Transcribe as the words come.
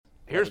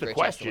Here's the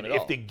question.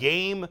 If the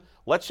game,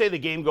 let's say the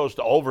game goes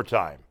to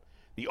overtime,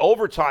 the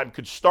overtime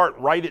could start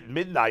right at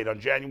midnight on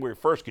January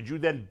 1st. Could you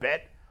then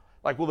bet?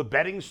 Like, will the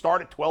betting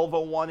start at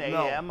 12:01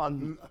 a.m.?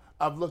 No.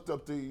 I've looked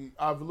up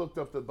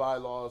the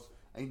bylaws,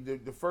 and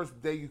the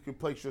first day you can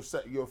place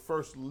your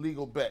first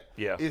legal bet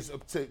is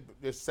up to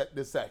the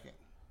second.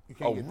 You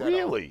can't get that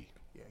really?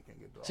 Yeah, you can't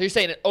get that. So you're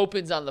saying it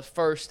opens on the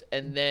first,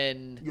 and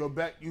then you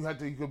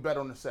could bet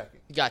on the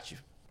second. Got you.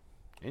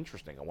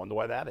 Interesting. I wonder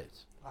why that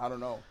is. I don't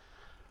know.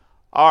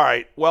 All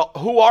right. Well,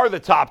 who are the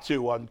top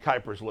two on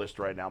Kuiper's list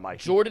right now, Mike?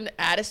 Jordan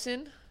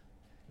Addison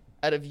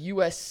out of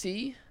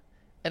USC,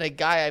 and a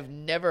guy I've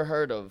never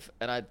heard of,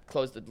 and I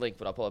closed the link,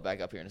 but I'll pull it back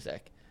up here in a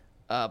sec.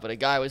 But a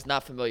guy I was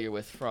not familiar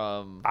with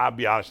from. I'll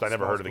be honest, I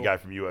never heard of the guy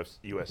from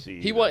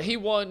USC. He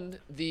won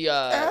the.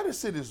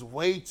 Addison is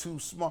way too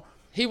small.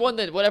 He won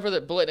whatever the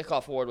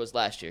Biletnikoff Award was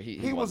last year.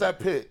 He was at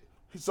Pitt.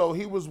 So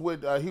he was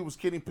with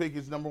Kenny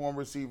Pickett's number one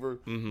receiver.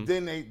 Mm-hmm.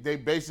 Then they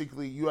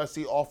basically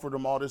USC offered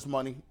him all this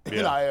money,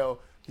 NIL.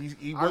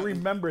 He I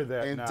remember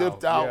that and now.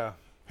 dipped out. Yeah.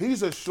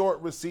 He's a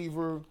short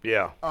receiver.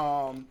 Yeah.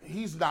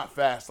 He's not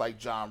fast like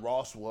John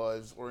Ross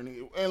was,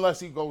 unless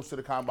he goes to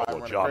the combine.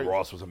 Well, John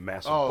Ross was a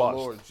massive bust. Oh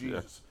Lord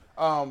Jesus.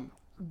 Yeah.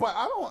 But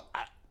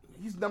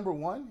he's number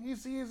one.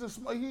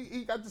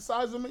 He got the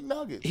size of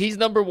McNuggets. He's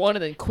number one,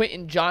 and then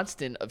Quentin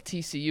Johnston of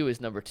TCU is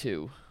number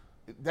two.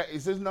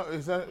 Is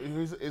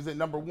it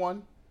number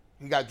one?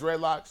 He got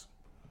dreadlocks.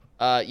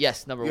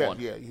 Yes, number one.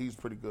 Yeah, he's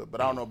pretty good,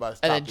 but I don't know about his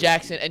and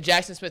top then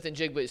Jackson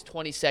Smith-Njigba is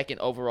 22nd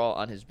overall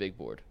on his big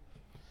board.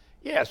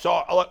 Yeah,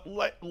 so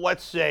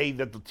let's say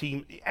that the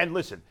team, and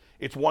listen,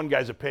 it's one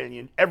guy's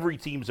opinion. Every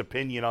team's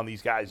opinion on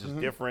these guys is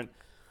different,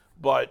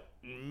 but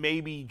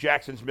maybe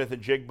Jackson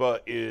Smith-Njigba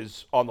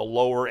is on the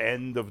lower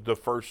end of the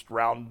first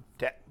round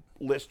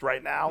list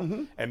right now,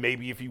 and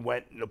maybe if he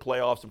went in the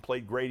playoffs and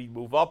played great, he'd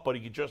move up, but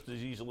he could just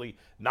as easily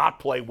not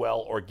play well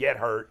or get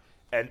hurt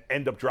and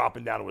end up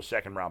dropping down to a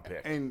second-round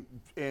pick.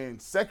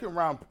 And second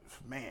round,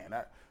 man,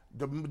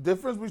 the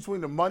difference between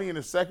the money in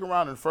the second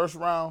round and first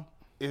round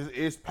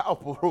is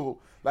palpable.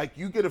 Like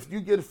you get a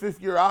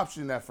 5th-year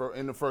option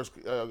in the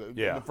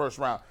first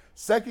round.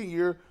 Second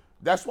year,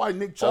 that's why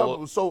Nick Chubb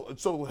was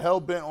so hell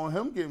bent on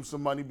him getting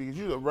some money, because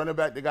you're the running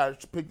back that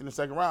got picked in the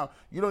second round.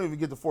 You don't even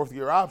get the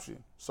 4th-year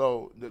option.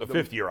 So the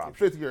 5th-year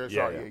option. 5th year,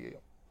 sorry, yeah.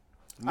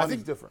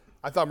 Money's different.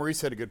 I thought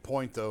Maurice had a good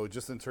point, though,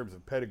 just in terms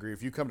of pedigree.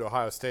 If you come to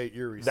Ohio State,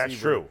 you're a receiver. That's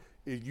true.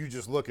 You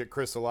just look at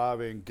Chris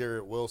Olave and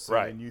Garrett Wilson,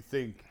 right, and you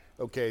think,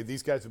 okay,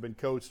 these guys have been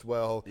coached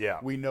well. Yeah.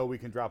 We know we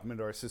can drop them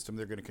into our system.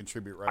 They're going to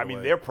contribute right away. I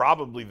mean, they're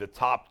probably the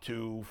top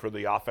two for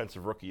the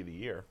offensive rookie of the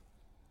year.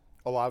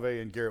 Olave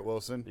and Garrett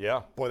Wilson.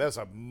 Yeah. Boy, that's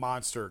a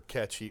monster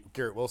catch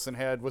Garrett Wilson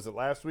had. Was it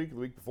last week, the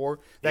week before?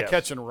 That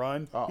catch and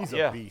run, he's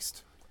a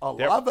beast.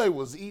 Olave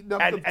was eating up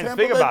the Tampa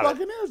Bay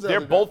Buccaneers.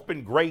 They've both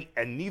been great,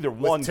 and neither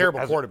one terrible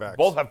quarterbacks.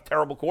 Both have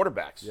terrible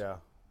quarterbacks. Yeah.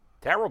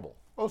 Terrible.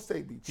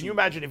 O-State beat. Can you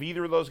imagine if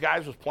either of those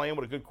guys was playing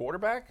with a good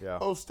quarterback? Yeah.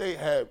 O-State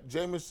had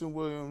Jamison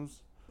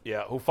Williams.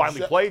 Yeah, who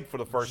finally played for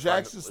the first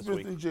time Jackson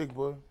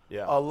Smith-Njigba,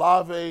 yeah,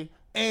 Olave,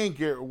 and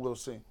Garrett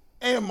Wilson,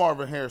 and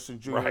Marvin Harrison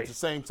Jr. at the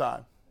same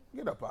time.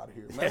 Get up out of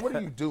here, man. What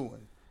are you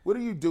doing? What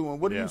are you doing?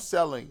 What are you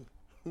selling?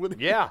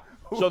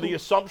 So the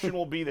assumption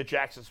will be that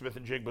Jackson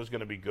Smith-Njigba is going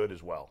to be good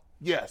as well.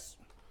 Yes.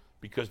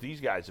 Because these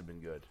guys have been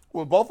good.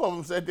 Well, both of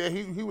them said that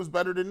he was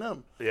better than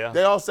them. Yeah.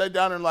 They all sat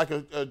down in like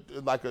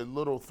a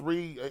little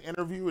 3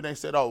 interview, and they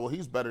said, "Oh, well,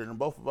 he's better than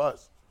both of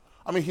us."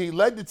 I mean, he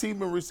led the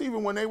team in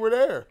receiving when they were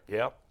there.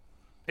 Yep.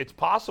 It's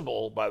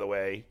possible, by the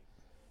way,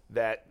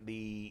 that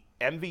the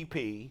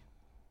MVP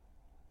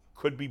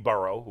could be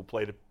Burrow, who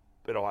played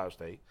at Ohio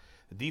State.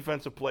 The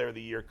Defensive Player of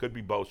the Year could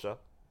be Bosa,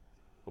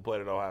 who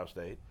played at Ohio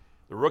State.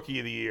 The Rookie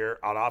of the Year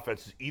on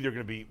offense is either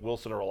going to be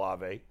Wilson or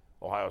Olave,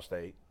 Ohio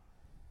State.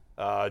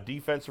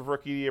 Defensive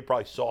Rookie of the Year,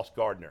 probably Sauce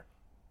Gardner.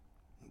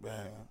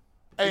 Man.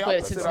 He played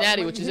at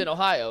Cincinnati, which is in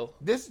Ohio.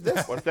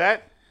 What's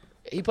that?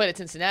 He played at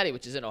Cincinnati,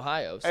 which is in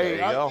Ohio. So.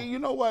 Hey, you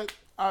know what?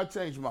 I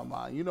changed my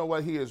mind. You know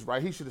what? He is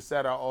right. He should have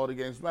sat out all the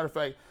games. Matter of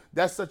fact,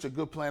 that's such a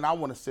good plan. I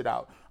want to sit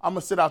out. I'm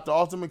going to sit out the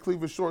Ultimate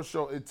Cleveland Short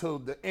Show until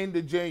the end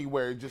of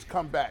January. Just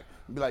come back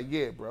and be like,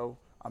 yeah, bro,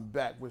 I'm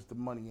back. Where's the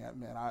money at,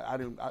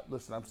 man?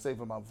 Listen, I'm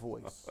saving my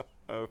voice.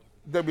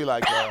 They'll be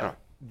like,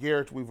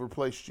 Garrett, we've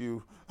replaced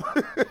you.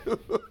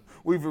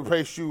 We've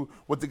replaced you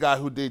with the guy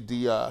who did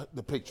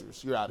the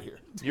pictures. You're out of here.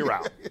 You're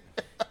out.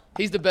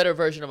 He's the better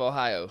version of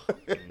Ohio.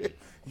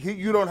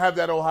 You don't have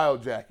that Ohio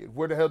jacket.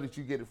 Where the hell did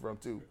you get it from,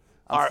 too?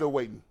 I'm still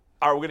waiting.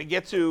 All right, we're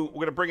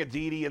going to bring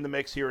Aditi in the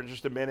mix here in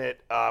just a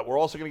minute. We're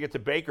also going to get to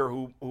Baker,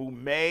 who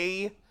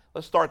may,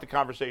 let's start the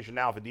conversation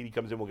now. If Aditi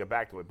comes in, we'll get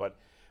back to it. But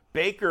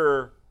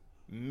Baker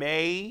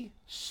may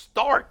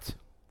start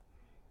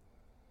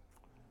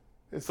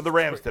for the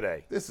Rams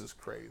today. This is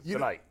crazy.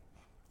 Tonight.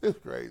 It's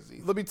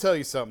crazy. Let me tell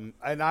you something,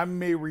 and I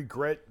may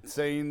regret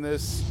saying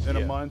this in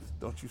a month.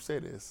 Don't you say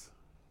this.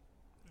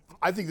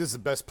 I think this is the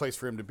best place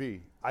for him to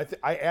be.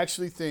 I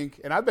actually think,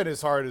 and I've been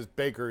as hard as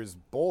Baker as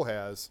Bull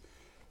has,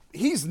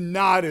 he's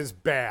not as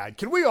bad.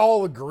 Can we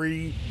all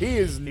agree he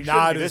is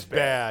not as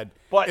bad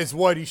as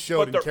what he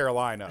showed in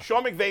Carolina?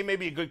 Sean McVay may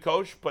be a good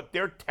coach, but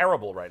they're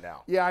terrible right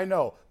now. Yeah, I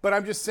know. But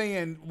I'm just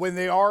saying, when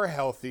they are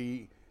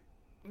healthy.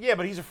 Yeah,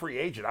 but he's a free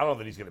agent. I don't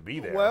think he's going to be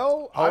there.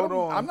 Well,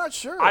 I'm not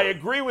sure. I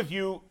agree with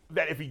you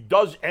that if he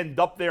does end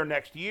up there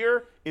next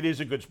year, it is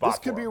a good spot. This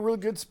could be a really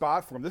good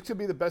spot for him. This could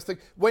be the best thing.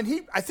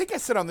 I think I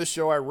said on this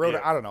show, I wrote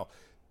it. I don't know.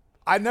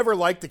 I never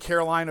liked the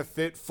Carolina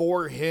fit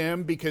for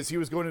him because he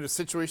was going into a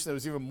situation that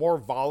was even more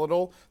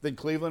volatile than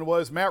Cleveland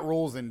was. Matt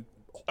Rule's an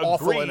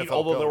awful NFL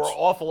although coach. There were an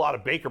awful lot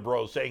of Baker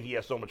Bros saying he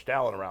has so much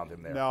talent around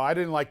him there. No, I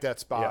didn't like that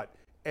spot. Yeah.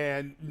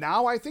 And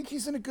now I think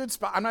he's in a good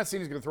spot. I'm not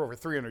saying he's going to throw over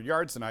 300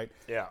 yards tonight.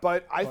 Yeah.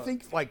 But I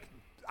think,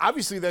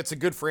 obviously that's a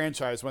good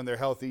franchise when they're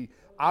healthy.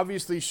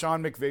 Obviously,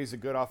 Sean McVay's a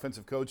good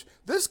offensive coach.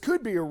 This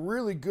could be a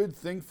really good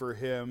thing for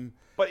him.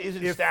 But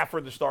isn't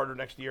Stafford the starter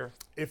next year?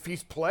 If he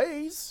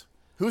plays,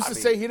 who's to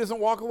say he doesn't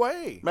walk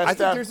away? I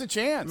think there's a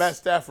chance. Matt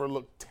Stafford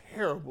looked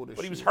terrible this year.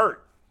 But he was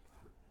hurt.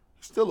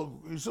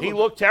 He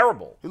looked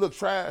terrible. He looked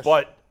trash.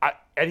 But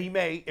he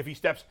may, if he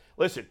steps.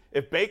 Listen,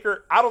 if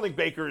Baker, I don't think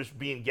Baker is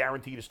being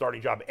guaranteed a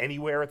starting job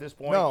anywhere at this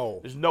point. No.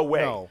 There's no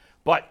way. No.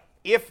 But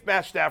if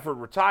Matt Stafford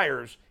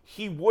retires,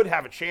 he would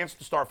have a chance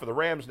to start for the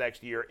Rams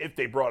next year if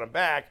they brought him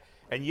back.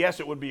 And yes,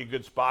 it would be a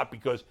good spot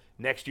because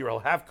next year he'll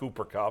have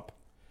Cooper Kupp.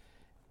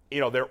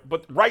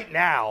 But right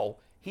now,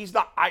 he's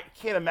not. I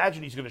can't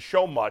imagine he's going to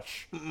show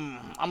much.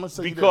 I'm going to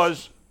say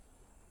because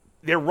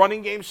their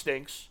running game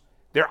stinks,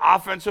 their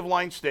offensive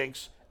line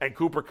stinks, and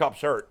Cooper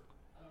Kupp's hurt.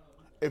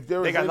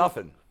 They got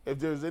nothing. If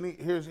there's any,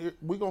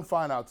 we're going to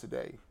find out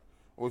today,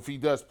 or if he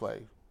does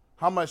play,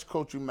 how much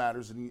coaching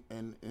matters in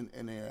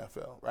the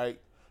NFL, right?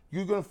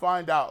 You're going to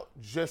find out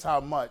just how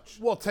much.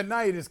 Well,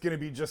 tonight is going to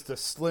be just a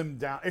slim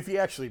down, if he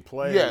actually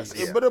plays. Yes,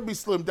 but it'll be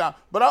slimmed down.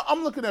 But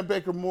I'm looking at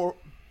Baker more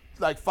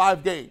like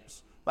 5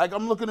 games. Like,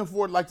 I'm looking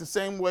for it like the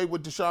same way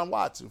with Deshaun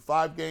Watson.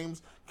 5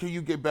 games, can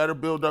you get better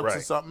build-ups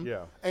or something?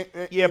 Yeah.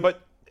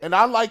 And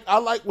I like.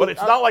 But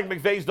it's not like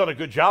McVay's done a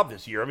good job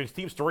this year. I mean, his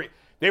team's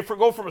they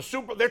go from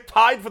they're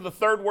tied for the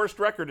 3rd worst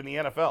record in the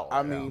NFL.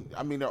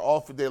 I mean,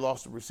 they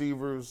lost the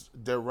receivers.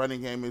 Their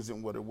running game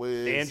isn't what it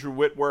was. Andrew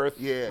Whitworth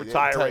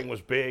retiring was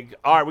big.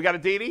 All right, we got a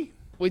Didi?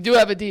 We do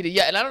have a Didi,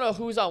 yeah, and I don't know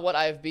who's on what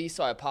IFB,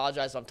 so I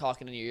apologize if I'm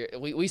talking in your ear.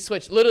 We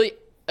switched literally.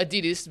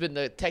 Aditi, this has been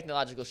the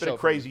technological show. It's been a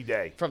crazy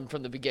day. From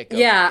the get-go.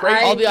 Yeah.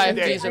 All the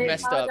IFBs are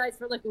messed up. I apologize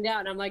for looking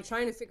down. I'm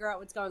trying to figure out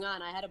what's going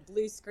on. I had a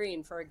blue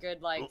screen for a good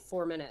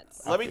 4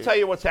 minutes. Let me tell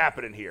you what's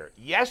happening here.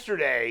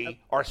 Yesterday,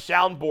 our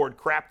soundboard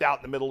crapped out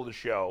in the middle of the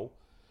show,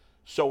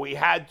 so we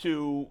had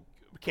to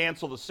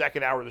cancel the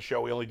second hour of the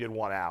show. We only did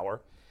 1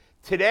 hour.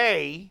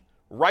 Today,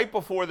 right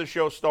before the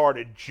show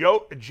started,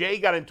 Jay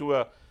got into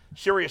a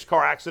serious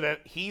car accident.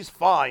 He's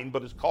fine,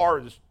 but his car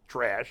is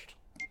trashed.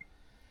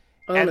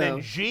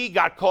 Then G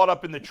got caught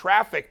up in the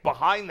traffic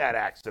behind that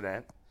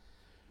accident.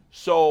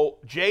 So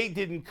Jay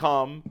didn't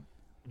come.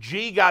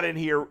 G got in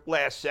here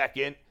last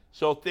second.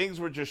 So things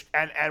were just –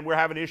 and we're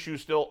having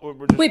issues still.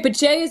 Wait, but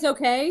Jay is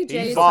okay?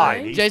 He's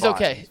fine. Jay's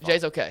okay.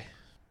 Jay's okay.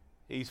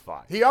 He's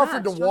fine. He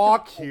offered to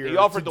walk here. He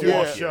offered to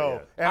walk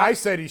show, and I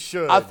said he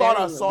should. I thought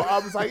I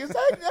was like, is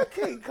that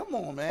King? Come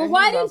on, man. Well,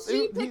 why didn't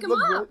you pick him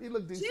up? He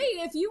looked decent.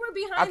 Jay, if you were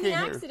behind the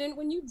accident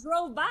when you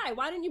drove by,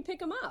 why didn't you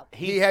pick him up?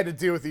 He had to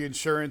deal with the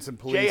insurance and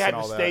police and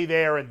all that. Jay had to stay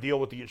there and deal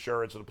with the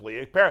insurance and the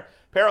police.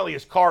 Apparently,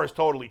 his car is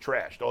totally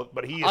trashed,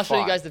 but he is I'll show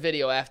you guys the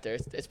video after.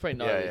 It's pretty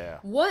gnarly. Yeah.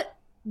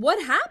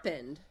 What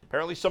happened?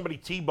 Apparently, somebody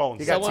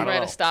T-boned him. Someone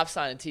ran a stop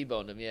sign and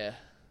T-boned him, yeah.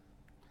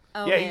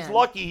 Oh, yeah, man. he's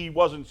lucky he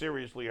wasn't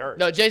seriously hurt.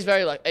 No, Jay's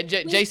very lucky. And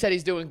Jay said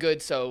he's doing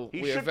good, so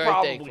we are very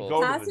thankful.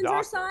 Go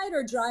Passenger side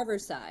or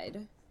driver's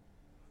side?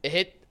 It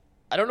hit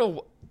 – I don't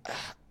know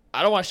 –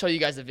 I don't want to show you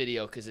guys the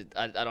video because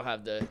I don't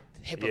have the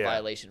HIPAA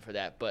violation for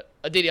that. But,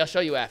 Aditi, I'll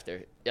show you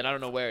after. And I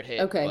don't know where it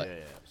hit.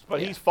 Okay.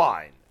 But he's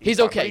fine. He's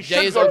okay. He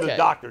Jay is go okay. to the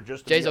doctor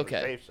just to be on the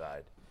safe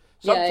side.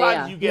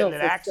 Sometimes you get in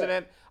an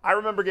accident. I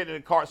remember getting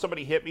in a car.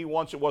 Somebody hit me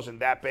once. It wasn't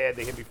that bad.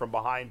 They hit me from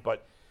behind.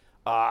 But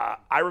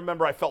I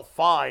remember I felt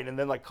fine. And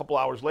then like a couple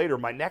hours later,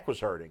 my neck was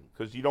hurting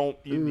because the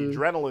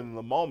adrenaline in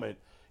the moment,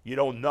 you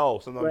don't know.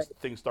 Sometimes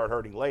things start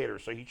hurting later.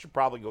 So he should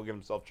probably go get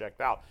himself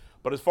checked out.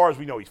 But as far as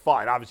we know, he's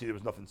fine. Obviously, there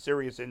was nothing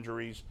serious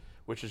injuries,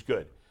 which is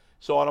good.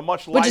 So on a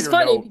much lighter note. Which is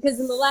funny because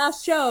in the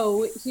last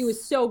show, he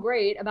was so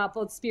great about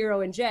both Spiro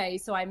and Jay.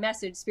 So I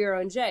messaged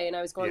Spiro and Jay, and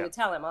I was going to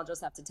tell him. I'll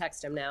just have to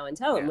text him now and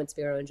tell him what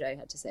Spiro and Jay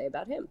had to say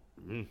about him.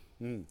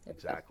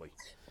 Exactly.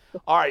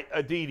 All right,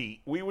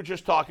 Aditi, we were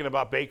just talking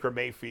about Baker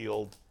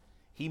Mayfield.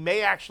 He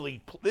may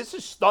actually – this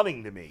is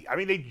stunning to me. I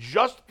mean, they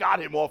just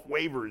got him off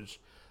waivers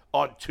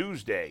on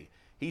Tuesday.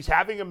 He's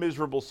having a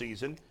miserable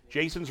season.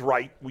 Jason's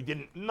right.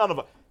 None of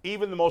us,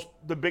 even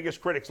the biggest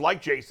critics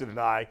like Jason and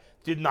I,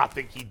 did not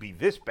think he'd be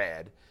this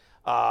bad.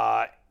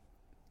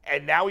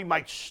 And now he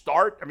might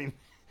start. I mean,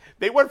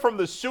 they went from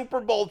the Super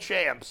Bowl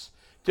champs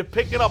to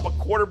picking up a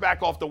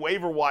quarterback off the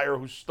waiver wire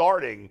who's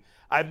starting.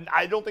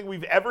 I don't think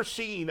we've ever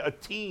seen a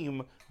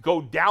team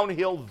go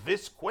downhill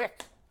this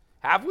quick.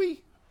 Have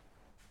we?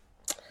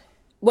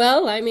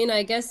 Well, I mean,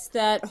 I guess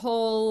that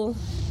whole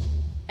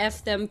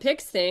F them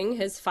picks thing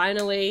has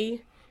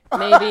finally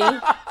maybe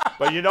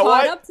But you know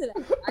caught what? up to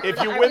that.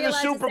 If you I win the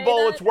realize to Super say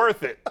Bowl, that. it's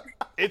worth it.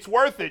 It's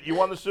worth it. You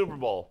won the Super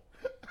Bowl.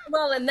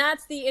 Well, and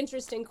that's the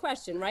interesting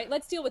question, right?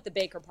 Let's deal with the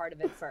Baker part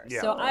of it first.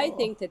 Yeah. So I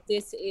think that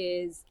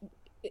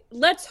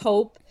let's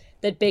hope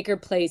that Baker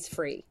plays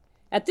free.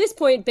 At this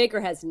point, Baker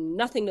has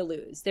nothing to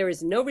lose. There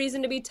is no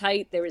reason to be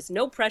tight. There is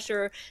no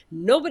pressure.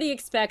 Nobody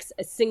expects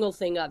a single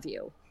thing of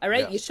you. All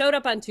right? Yeah. You showed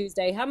up on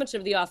Tuesday. How much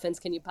of the offense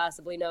can you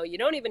possibly know? You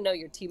don't even know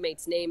your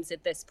teammates' names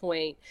at this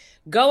point.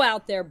 Go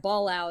out there,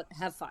 ball out,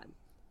 have fun,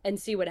 and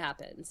see what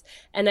happens.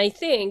 And I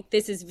think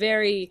this is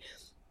very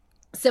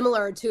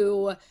similar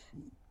to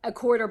a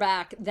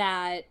quarterback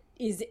that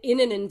is in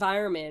an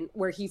environment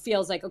where he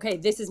feels like, okay,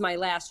 this is my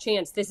last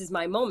chance. This is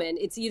my moment.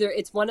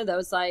 It's one of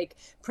those like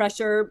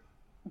pressure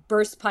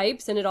burst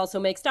pipes and it also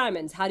makes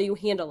diamonds. How do you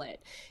handle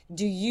it?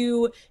 Do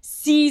you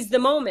seize the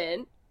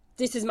moment?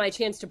 This is my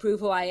chance to prove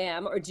who I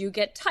am, or do you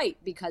get tight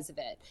because of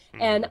it?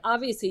 And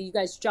obviously you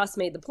guys just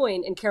made the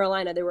point in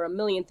Carolina, there were a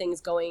million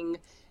things going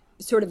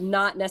sort of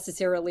not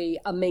necessarily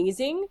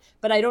amazing,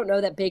 but I don't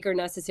know that Baker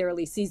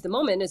necessarily seized the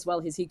moment as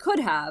well as he could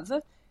have.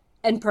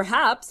 And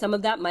perhaps some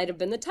of that might have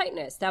been the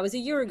tightness. That was a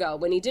year ago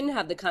when he didn't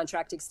have the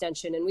contract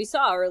extension. And we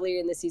saw earlier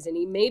in the season,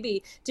 he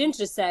maybe didn't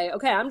just say,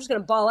 okay, I'm just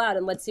going to ball out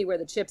and let's see where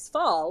the chips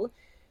fall.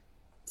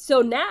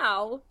 So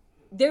now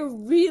there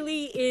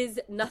really is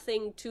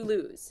nothing to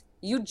lose.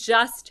 You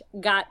just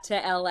got to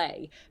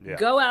LA. Yeah.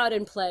 Go out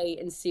and play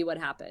and see what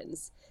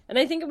happens. And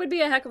I think it would be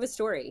a heck of a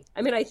story.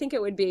 I mean, I think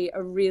it would be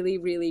a really,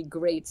 really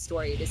great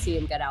story to see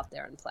him get out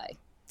there and play.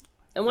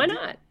 And why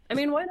not? I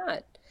mean, why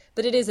not?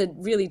 But it is a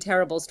really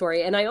terrible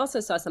story. And I also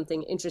saw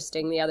something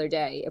interesting the other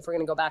day, if we're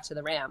going to go back to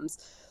the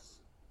Rams.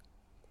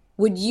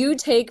 Would you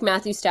take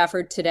Matthew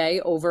Stafford today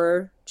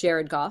over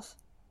Jared Goff?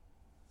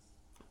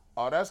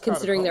 Oh, that's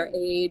considering kinda their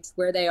age,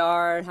 where they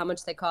are, how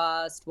much they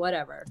cost,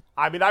 whatever.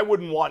 I mean, I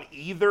wouldn't want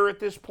either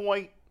at this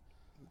point,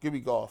 Give me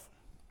Goff.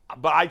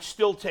 but I'd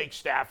still take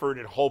Stafford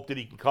and hope that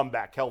he can come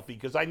back healthy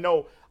because I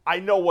know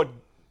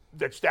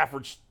that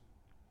Stafford's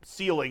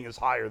ceiling is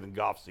higher than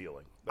Goff's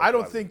ceiling. That's I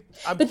don't what think.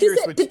 I'm But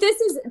curious.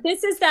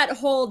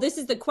 this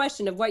is the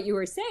question of what you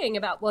were saying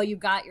about, well, you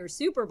got your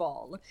Super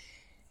Bowl.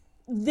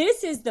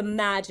 This is the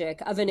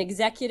magic of an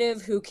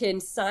executive who can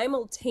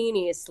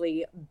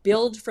simultaneously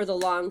build for the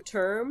long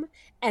term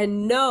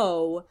and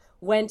know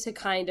when to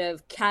kind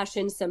of cash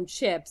in some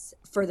chips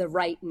for the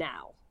right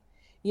now,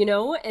 you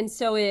know? And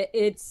so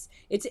it's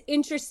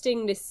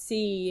interesting to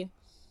see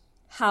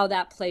how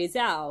that plays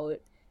out.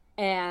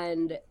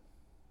 And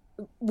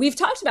we've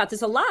talked about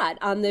this a lot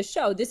on this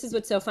show. This is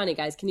what's so funny,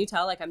 guys. Can you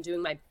tell, like, I'm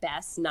doing my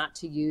best not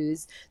to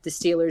use the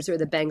Steelers or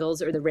the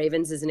Bengals or the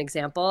Ravens as an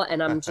example,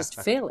 and I'm just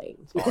failing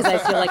because I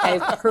feel like I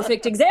have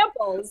perfect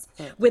examples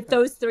with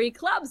those three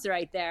clubs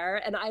right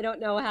there, and I don't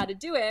know how to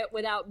do it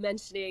without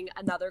mentioning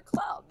another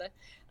club.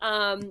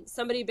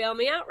 Somebody bail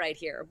me out right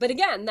here. But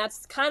again,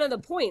 that's kind of the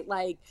point.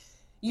 Like,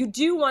 you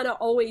do want to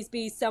always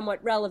be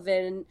somewhat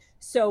relevant,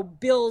 so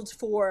build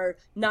for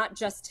not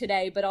just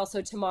today, but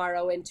also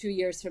tomorrow and 2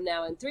 years from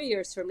now and 3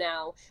 years from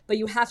now. But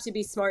you have to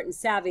be smart and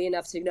savvy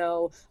enough to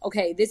know,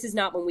 okay, this is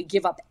not when we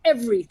give up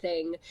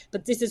everything,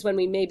 but this is when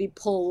we maybe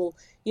pull,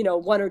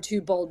 one or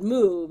two bold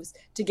moves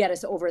to get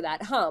us over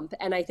that hump.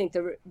 And I think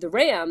the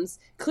Rams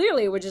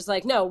clearly were just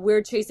like, no,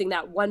 we're chasing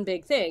that one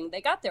big thing. They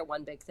got their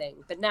one big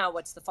thing, but now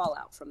what's the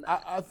fallout from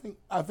that?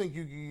 I think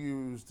you can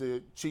use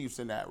the Chiefs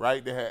in that,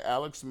 right? They had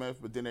Alex Smith,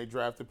 but then they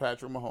drafted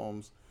Patrick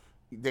Mahomes.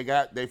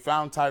 They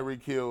found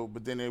Tyreek Hill,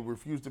 but then they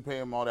refused to pay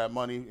him all that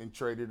money and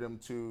traded him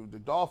to the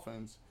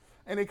Dolphins.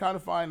 And they kind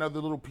of find other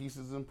little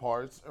pieces and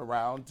parts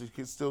around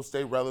to still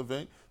stay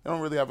relevant. They don't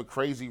really have a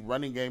crazy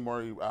running game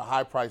or a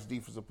high-priced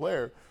defensive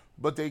player,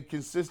 but they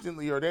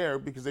consistently are there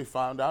because they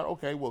found out,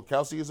 okay, well,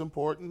 Kelsey is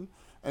important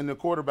and the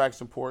quarterback's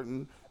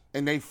important,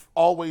 and they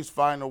always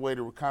find a way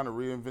to kind of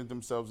reinvent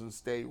themselves and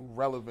stay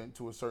relevant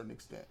to a certain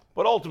extent.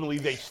 But ultimately,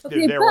 they're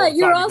Okay, there all but the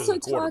you're time because also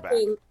of the quarterback.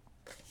 talking.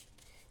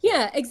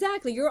 Yeah,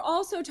 exactly. You're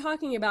also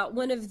talking about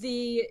one of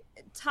the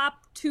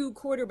top two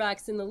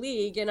quarterbacks in the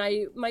league, and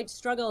I might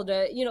struggle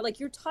to,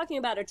 you're talking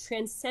about a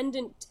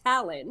transcendent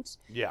talent,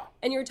 Yeah.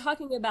 and you're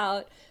talking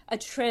about a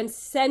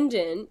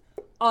transcendent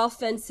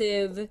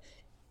offensive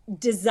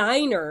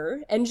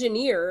designer,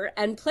 engineer,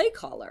 and play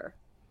caller.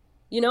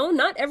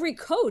 Not every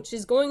coach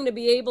is going to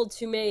be able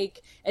to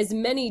make as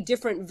many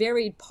different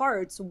varied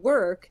parts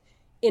work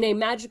in a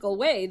magical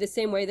way, the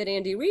same way that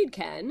Andy Reid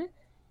can.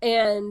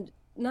 And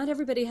not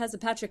everybody has a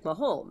Patrick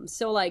Mahomes.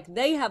 So,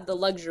 they have the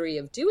luxury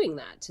of doing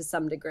that to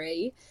some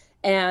degree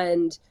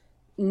and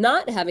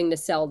not having to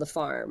sell the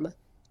farm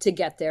to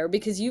get there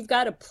because you've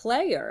got a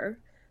player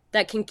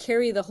that can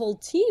carry the whole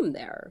team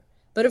there.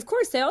 But of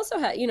course, they also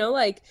have,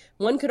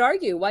 one could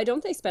argue, why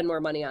don't they spend more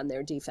money on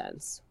their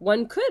defense?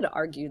 One could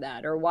argue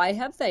that, or why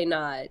have they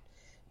not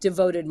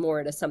devoted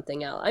more to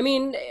something else? I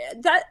mean,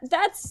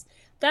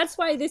 that's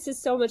why this is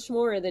so much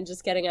more than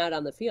just getting out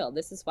on the field.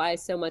 This is why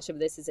so much of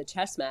this is a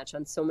chess match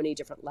on so many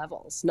different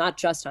levels, not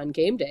just on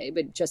game day,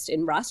 but just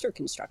in roster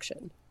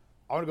construction.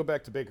 I want to go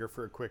back to Baker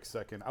for a quick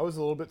second. I was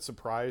a little bit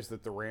surprised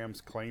that the Rams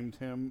claimed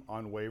him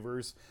on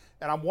waivers.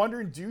 And I'm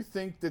wondering, do you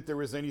think that there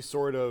was any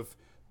sort of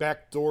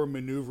backdoor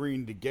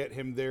maneuvering to get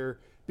him there?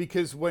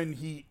 Because when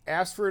he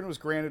asked for it and was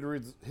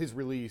granted his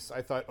release,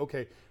 I thought,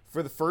 okay,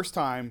 for the first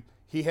time,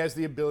 he has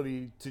the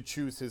ability to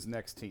choose his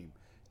next team.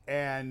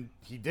 And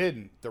he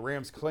didn't. The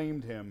Rams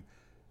claimed him.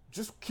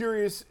 Just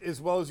curious, as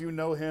well as you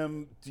know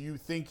him, do you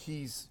think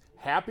he's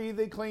happy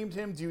they claimed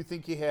him? Do you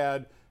think he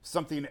had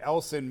something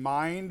else in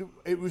mind?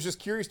 It was just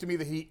curious to me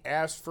that he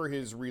asked for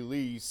his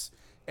release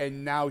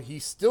and now he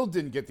still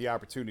didn't get the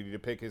opportunity to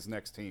pick his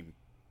next team.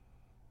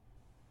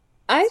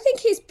 I think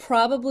he's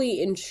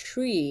probably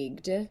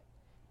intrigued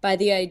by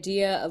the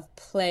idea of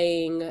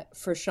playing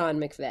for Sean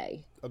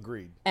McVay.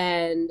 Agreed.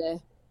 And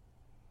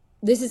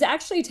this is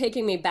actually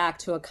taking me back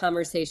to a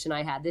conversation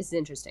I had. This is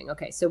interesting.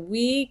 Okay, so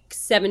week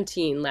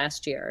 17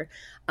 last year,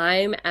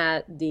 I'm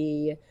at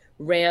the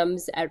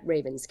Rams at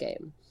Ravens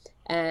game.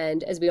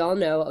 And as we all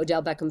know,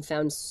 Odell Beckham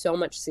found so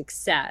much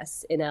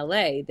success in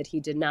LA that he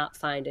did not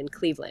find in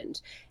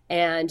Cleveland.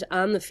 And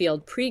on the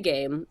field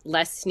pregame,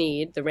 Les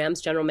Snead, the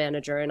Rams general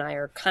manager, and I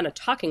are kind of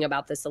talking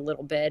about this a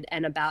little bit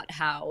and about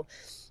how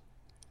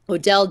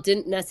Odell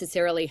didn't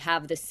necessarily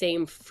have the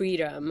same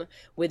freedom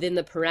within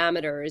the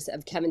parameters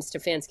of Kevin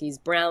Stefanski's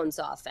Browns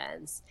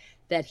offense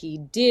that he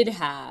did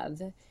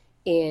have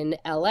in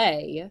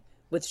LA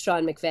with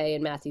Sean McVay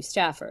and Matthew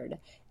Stafford.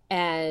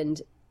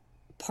 And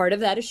part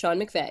of that is Sean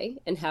McVay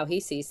and how he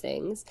sees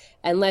things.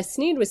 And Les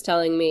Snead was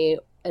telling me,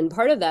 and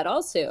part of that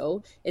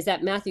also is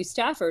that Matthew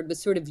Stafford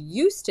was sort of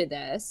used to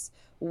this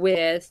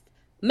with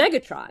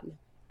Megatron.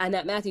 And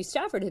that Matthew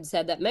Stafford had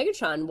said that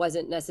Megatron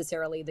wasn't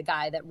necessarily the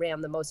guy that ran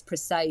the most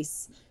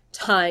precise,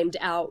 timed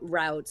out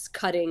routes,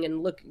 cutting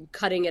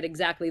at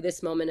exactly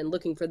this moment and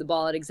looking for the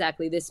ball at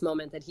exactly this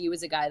moment, that he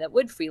was a guy that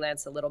would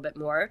freelance a little bit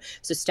more.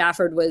 So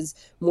Stafford was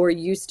more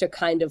used to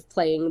kind of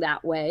playing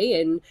that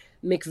way. And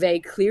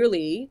McVay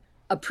clearly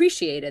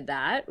appreciated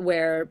that,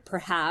 where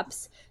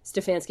perhaps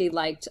Stefanski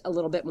liked a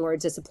little bit more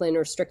discipline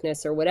or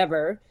strictness or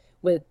whatever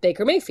with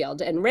Baker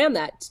Mayfield and ran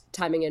that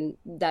timing and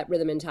that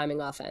rhythm and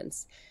timing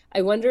offense.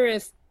 I wonder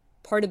if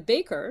part of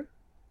Baker,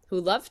 who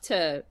loved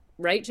to,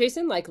 right,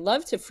 Jason, like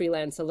loved to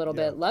freelance a little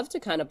bit, loved to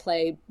kind of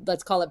play,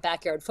 let's call it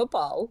backyard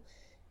football.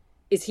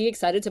 Is he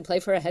excited to play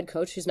for a head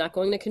coach who's not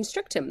going to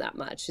constrict him that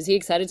much? Is he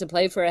excited to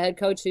play for a head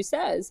coach who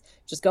says,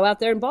 just go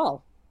out there and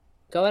ball,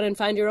 go out and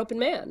find your open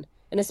man?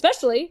 And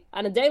especially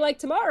on a day like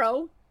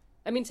tomorrow,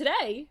 I mean,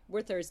 today,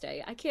 we're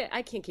Thursday. I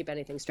can't keep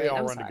anything straight. They all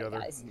I'm run sorry, together.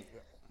 guys.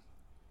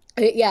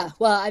 Yeah,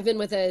 well, I've been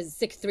with a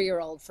sick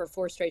 3-year-old for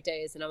 4 straight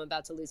days, and I'm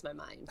about to lose my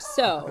mind.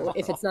 So,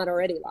 if it's not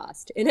already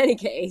lost. In any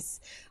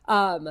case,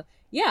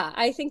 yeah,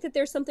 I think that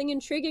there's something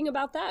intriguing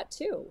about that,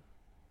 too.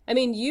 I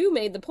mean, you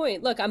made the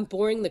point. Look, I'm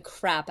boring the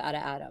crap out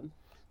of Adam.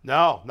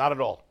 No, not at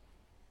all.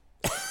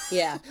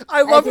 Yeah.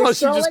 I love As how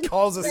she you're just scrolling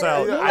calls us through,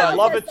 out. you I know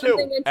love there's it too.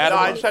 something Adam,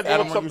 I interesting. just had to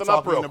Adam, look when something you're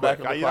up talking real in the back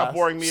quick. of the You're not class.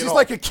 boring me at She's all.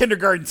 like a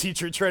kindergarten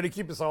teacher trying to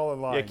keep us all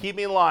in line. Yeah, keep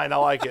me in line. I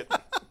like it.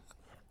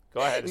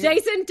 Go ahead.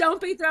 Jason,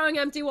 don't be throwing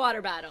empty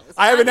water bottles.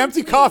 I have an I'm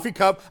empty pleased. coffee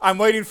cup. I'm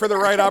waiting for the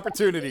right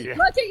opportunity.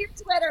 Look at your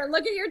Twitter.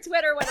 Look at your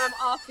Twitter when I'm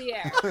off the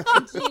air.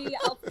 Gee,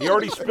 He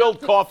already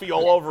spilled coffee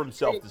all over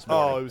himself this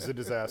morning. Oh, it was a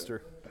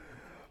disaster.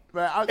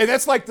 Man, And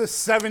that's like the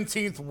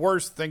 17th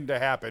worst thing to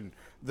happen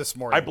this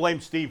morning. I blame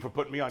Steve for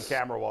putting me on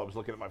camera while I was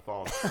looking at my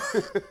phone.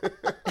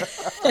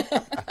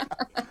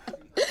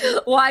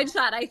 Wide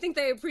shot. I think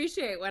they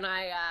appreciate when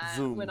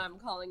Zoom. when I'm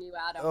calling you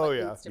out. On Oh, what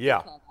yeah. needs to be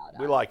Yeah, called out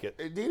we on. like it.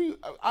 Did he?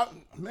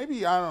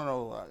 Maybe I don't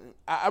know.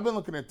 I've been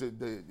looking at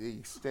the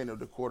extent of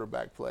the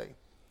quarterback play,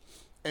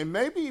 and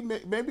maybe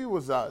it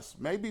was us.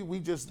 Maybe we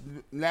just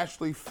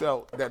naturally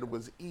felt that it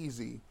was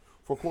easy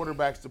for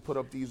quarterbacks to put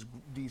up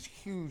these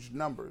huge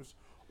numbers.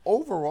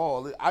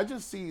 Overall, I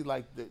just see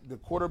like the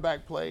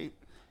quarterback play.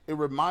 It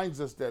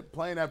reminds us that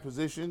playing that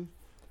position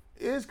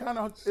is kind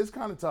of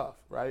tough,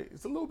 right?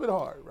 It's a little bit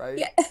hard, right?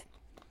 Yeah.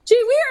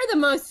 Gee, we are the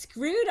most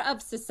screwed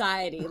up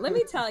society. Let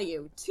me tell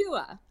you,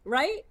 Tua,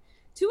 right?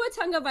 Tua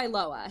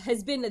Tagovailoa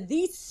has been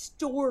the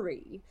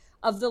story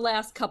of the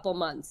last couple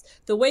months.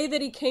 The way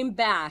that he came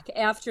back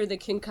after the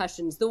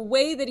concussions, the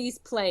way that he's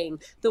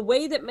playing, the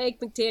way that Mike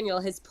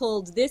McDaniel has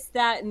pulled this,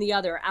 that, and the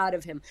other out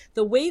of him,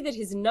 the way that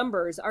his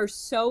numbers are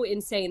so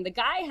insane. The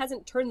guy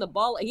hasn't turned the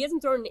ball. He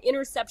hasn't thrown an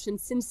interception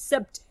since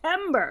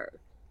September.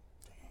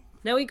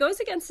 Now he goes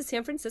against the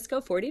San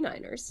Francisco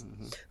 49ers,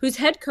 whose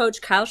head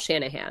coach, Kyle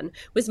Shanahan,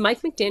 was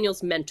Mike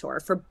McDaniel's mentor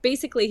for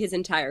basically his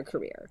entire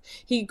career.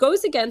 He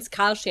goes against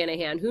Kyle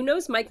Shanahan, who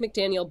knows Mike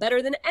McDaniel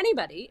better than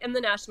anybody in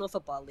the National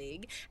Football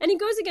League. And he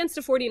goes against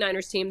a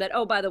 49ers team that,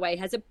 oh, by the way,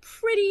 has a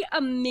pretty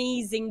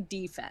amazing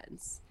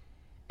defense.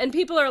 And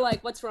people are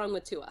like, what's wrong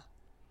with Tua?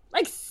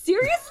 Like,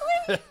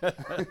 seriously?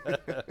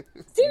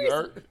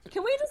 Seriously,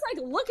 can we just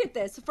like look at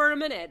this for a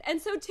minute?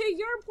 And so to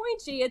your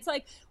point, G, it's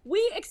like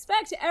we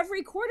expect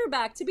every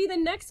quarterback to be the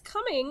next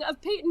coming of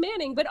Peyton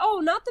Manning, but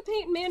not the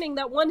Peyton Manning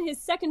that won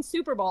his second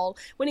Super Bowl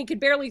when he could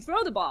barely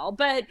throw the ball,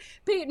 but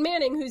Peyton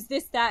Manning who's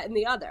this, that, and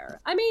the other.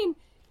 I mean,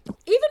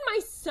 even my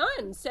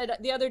son said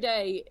the other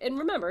day, and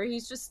remember,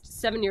 he's just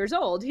 7 years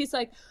old. He's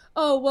like,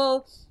 oh,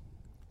 well,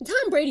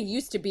 Tom Brady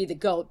used to be the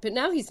GOAT, but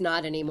now he's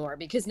not anymore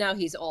because now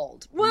he's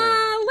old.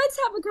 Well, let's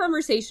have a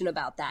conversation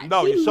about that.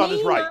 No, he your son may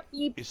is right. not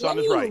be Your son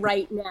is playing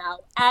right. now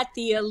at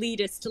the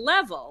elitist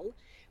level,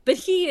 but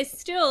he is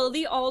still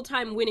the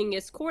all-time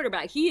winningest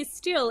quarterback. He is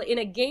still, in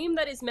a game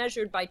that is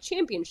measured by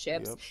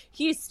championships,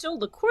 he is still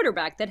the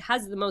quarterback that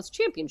has the most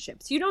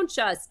championships. You don't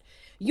just,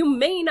 you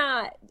may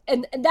not,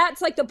 and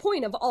that's like the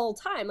point of all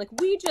time. Like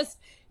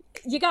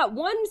you got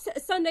one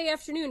Sunday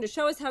afternoon to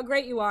show us how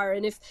great you are,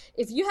 and if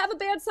you have a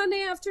bad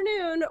Sunday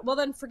afternoon, well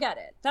then forget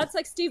it. That's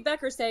like Steve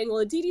Becker saying, well,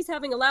 Aditi's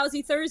having a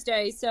lousy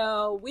Thursday,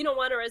 so we don't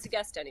want her as a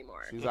guest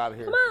anymore. She's out of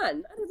here. Come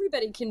on, not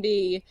everybody can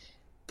be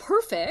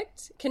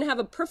perfect, can have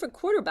a perfect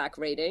quarterback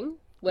rating,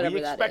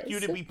 whatever that is. We expect you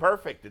to be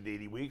perfect,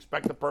 Aditi. We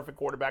expect a perfect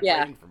quarterback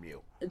Yeah. rating from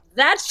you.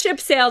 That ship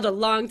sailed a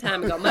long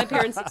time ago. My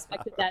parents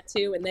expected that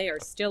too, and they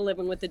are still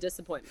living with the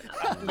disappointment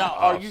of it.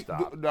 Now,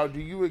 stop. do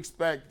you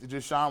expect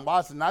Deshaun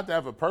Watson not to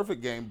have a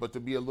perfect game, but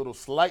to be a little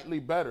slightly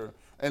better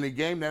in a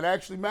game that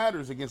actually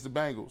matters against the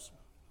Bengals?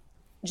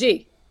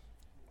 Gee,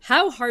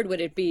 how hard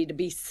would it be to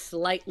be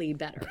slightly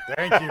better?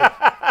 Thank you.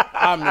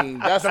 I mean,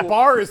 that's The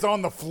bar is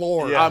on the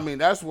floor. I mean,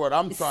 that's what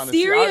I'm trying to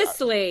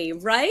Seriously,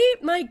 right?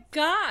 My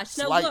gosh.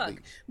 Now Slightly.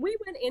 look, we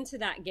went into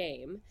that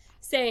game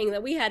saying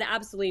that we had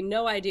absolutely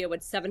no idea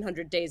what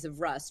 700 days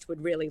of rust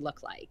would really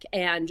look like.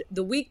 And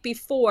the week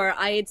before,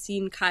 I had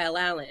seen Kyle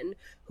Allen,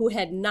 who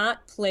had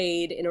not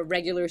played in a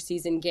regular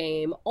season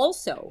game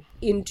also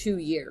in 2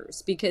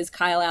 years because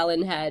Kyle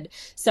Allen had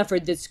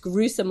suffered this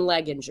gruesome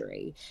leg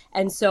injury.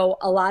 And so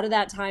a lot of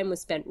that time was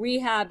spent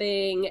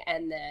rehabbing,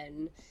 and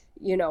then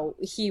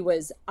he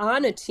was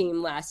on a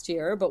team last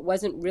year, but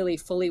wasn't really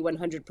fully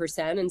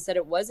 100%, and said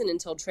it wasn't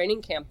until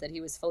training camp that he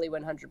was fully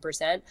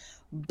 100%.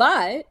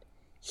 But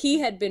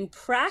he had been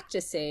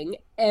practicing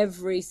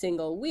every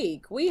single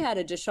week. We had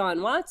a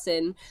Deshaun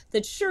Watson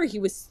that, sure, he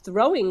was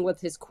throwing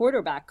with his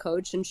quarterback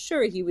coach, and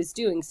sure, he was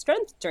doing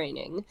strength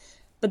training,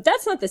 but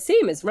that's not the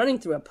same as running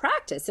through a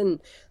practice and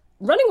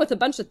running with a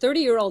bunch of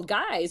 30-year-old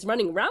guys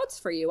running routes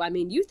for you. I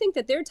mean, you think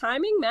that their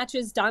timing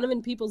matches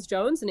Donovan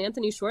Peoples-Jones and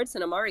Anthony Schwartz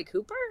and Amari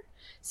Cooper?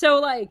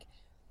 So,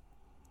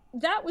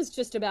 that was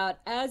just about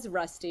as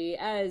rusty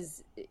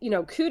as,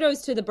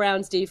 kudos to the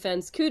Browns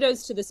defense,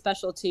 kudos to the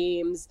special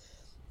teams,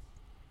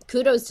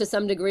 kudos to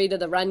some degree to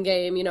the run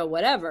game,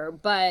 whatever.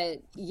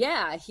 But,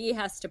 yeah, he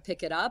has to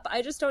pick it up.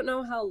 I just don't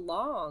know how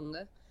long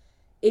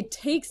it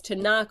takes to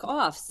knock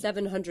off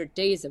 700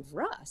 days of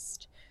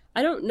rust.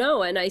 I don't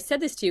know. And I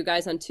said this to you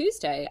guys on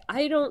Tuesday.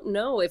 I don't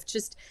know if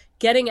just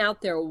getting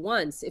out there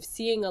once, if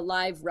seeing a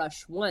live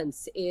rush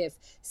once, if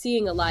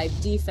seeing a live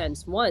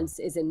defense once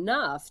is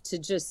enough to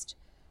just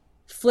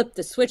flip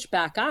the switch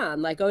back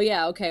on. Like, oh,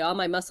 yeah, okay, all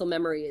my muscle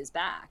memory is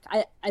back.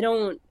 I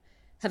don't,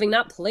 having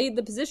not played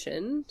the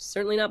position,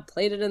 certainly not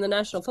played it in the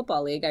National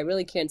Football League, I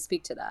really can't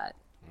speak to that.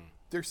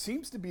 There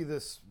seems to be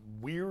this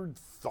weird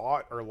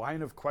thought or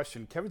line of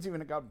question. Kevin's even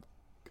got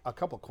a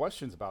couple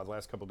questions about the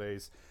last couple of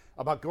days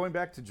about going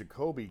back to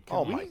Jacoby.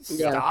 Can we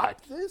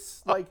stop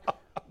this?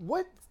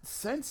 What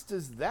sense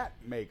does that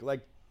make?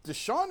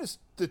 Deshaun is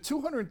the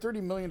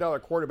 $230 million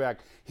quarterback.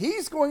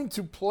 He's going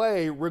to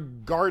play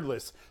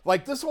regardless.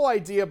 This whole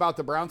idea about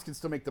the Browns can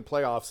still make the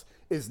playoffs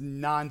is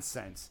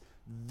nonsense.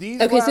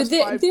 This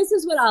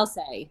is what I'll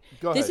say.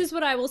 Go this ahead. is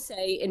what I will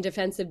say in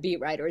defense of beat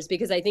writers,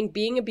 because I think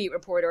being a beat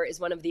reporter is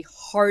one of the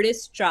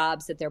hardest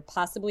jobs that there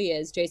possibly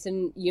is.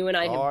 Jason, you and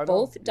I have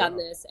both done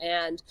this,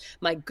 and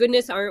my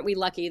goodness, aren't we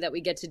lucky that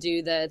we get to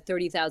do the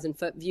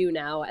 30,000-foot view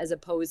now as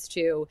opposed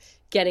to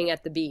getting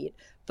at the beat.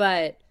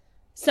 But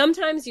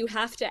sometimes you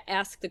have to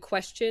ask the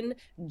question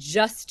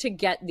just to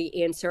get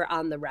the answer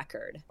on the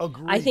record.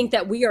 Agreed. I think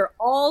that we are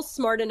all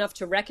smart enough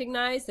to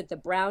recognize that the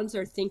Browns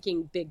are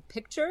thinking big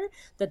picture,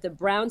 that the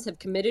Browns have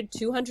committed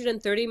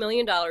 $230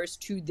 million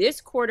to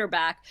this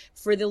quarterback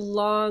for the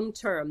long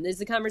term. This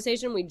is a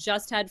conversation we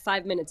just had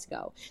 5 minutes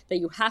ago, that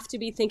you have to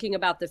be thinking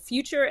about the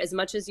future as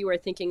much as you are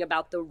thinking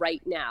about the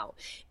right now.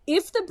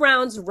 If the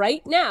Browns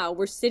right now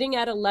were sitting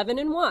at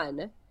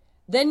 11-1,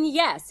 then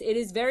yes, it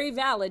is very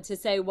valid to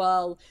say,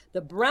 well, the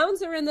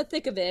Browns are in the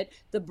thick of it.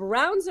 The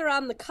Browns are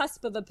on the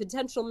cusp of a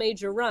potential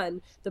major run.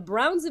 The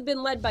Browns have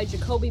been led by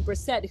Jacoby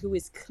Brissett, who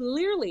is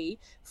clearly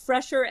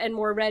fresher and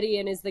more ready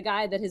and is the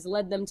guy that has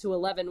led them to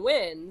 11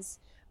 wins.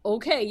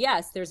 Okay,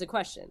 yes, there's a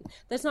question.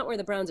 That's not where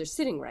the Browns are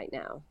sitting right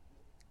now.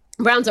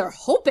 Browns are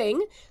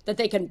hoping that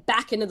they can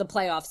back into the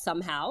playoffs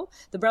somehow.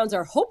 The Browns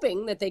are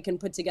hoping that they can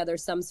put together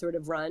some sort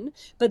of run.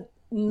 But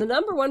the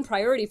number one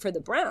priority for the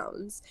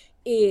Browns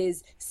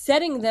is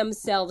setting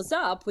themselves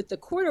up with the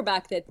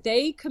quarterback that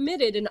they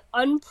committed an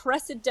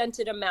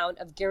unprecedented amount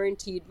of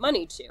guaranteed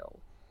money to.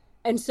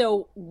 And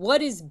so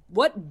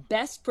what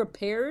best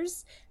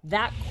prepares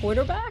that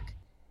quarterback?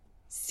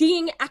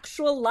 Seeing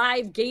actual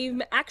live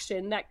game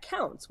action that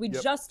counts. We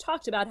just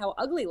talked about how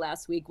ugly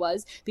last week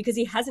was because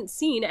he hasn't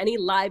seen any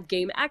live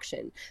game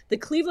action. The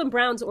Cleveland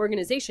Browns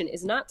organization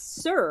is not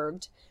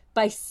served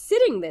by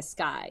sitting this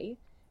guy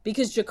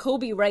because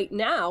Jacoby right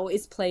now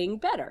is playing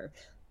better.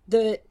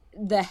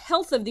 The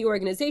health of the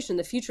organization,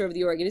 the future of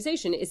the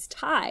organization is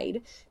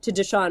tied to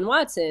Deshaun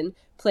Watson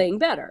playing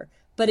better.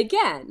 But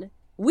again,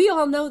 we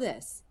all know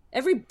this.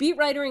 Every beat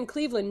writer in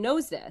Cleveland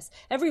knows this.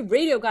 Every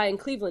radio guy in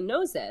Cleveland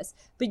knows this.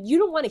 But you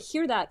don't want to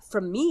hear that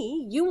from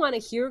me. You want to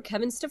hear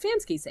Kevin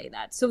Stefanski say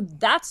that. So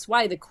that's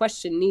why the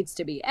question needs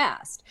to be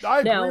asked. I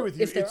agree with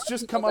you. If there It's are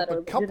just people come up that a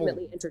are couple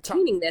legitimately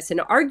entertaining this and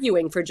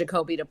arguing for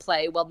Jacoby to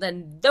play, well,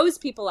 then those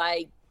people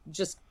I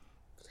just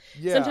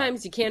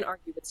sometimes you can't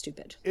argue with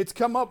stupid. It's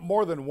come up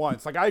more than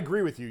once. Like, I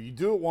agree with you. You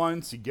do it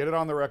once, you get it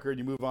on the record,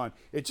 you move on.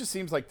 It just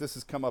seems like this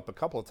has come up a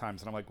couple of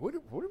times, and I'm like, what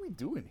are we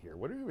doing here?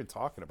 What are we even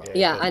talking about?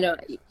 Yeah, I know.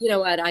 You know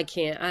what? I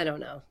don't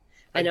know.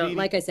 I know, Didi,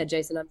 like I said,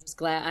 Jason, I'm just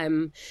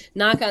glad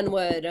knock on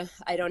wood,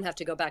 I don't have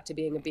to go back to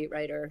being a beat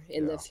writer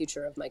in the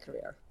future of my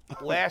career.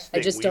 Last I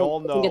thing, just we all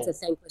don't know. think it's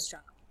a thankless job.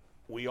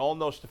 We all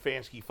know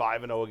Stefanski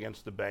 5-0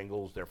 against the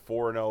Bengals. They're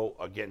 4-0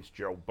 against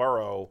Joe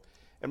Burrow.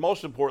 And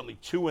most importantly,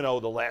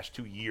 2-0 the last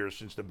 2 years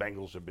since the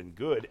Bengals have been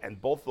good. And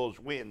both those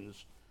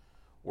wins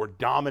were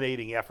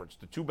dominating efforts.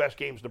 The two best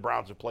games the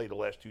Browns have played the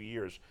last 2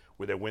 years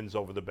were their wins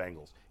over the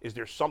Bengals. Is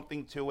there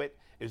something to it?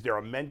 Is there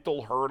a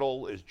mental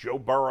hurdle? Is Joe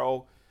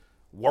Burrow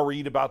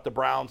worried about the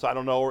Browns? I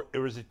don't know.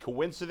 Or is it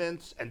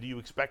coincidence? And do you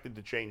expect it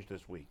to change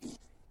this week?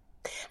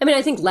 I mean,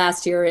 I think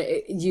last year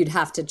you'd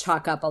have to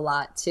chalk up a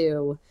lot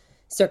to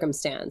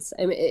circumstance.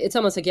 I mean, it's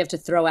almost like you have to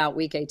throw out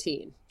week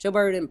 18. Joe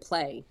Burrow didn't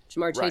play.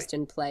 Jamar Chase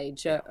didn't play.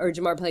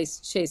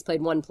 Chase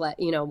played one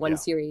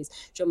series.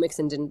 Joe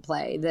Mixon didn't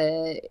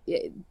play.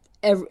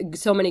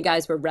 So many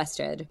guys were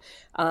rested.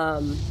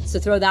 So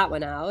throw that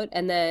one out.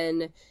 And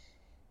then,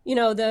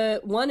 the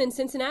one in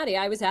Cincinnati,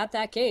 I was at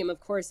that game, of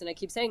course, and I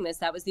keep saying this,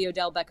 that was the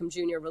Odell Beckham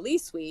Jr.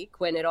 release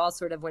week when it all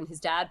when his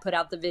dad put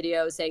out the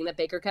video saying that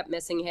Baker kept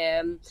missing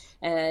him.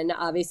 And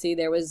obviously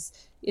there was,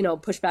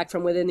 pushback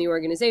from within the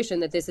organization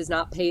that this is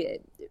not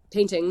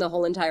painting the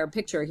whole entire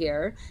picture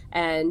here.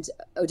 And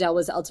Odell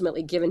was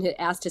ultimately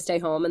asked to stay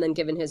home and then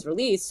given his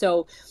release.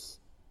 So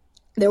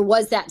there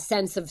was that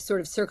sense of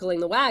sort of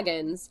circling the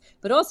wagons,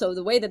 but also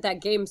the way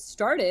that game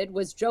started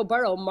was Joe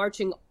Burrow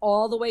marching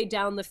all the way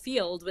down the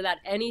field without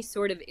any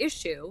sort of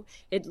issue.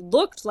 It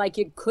looked like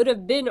it could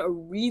have been a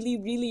really,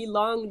 really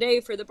long day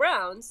for the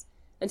Browns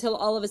until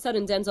all of a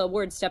sudden Denzel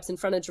Ward steps in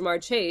front of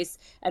Jamar Chase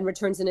and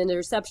returns an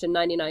interception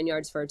 99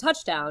 yards for a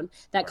touchdown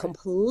that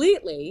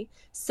completely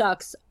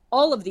sucks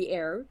all of the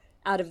air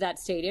out of that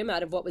stadium,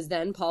 out of what was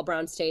then Paul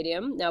Brown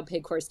Stadium, now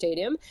Paycor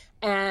Stadium,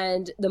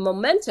 and the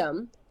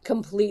momentum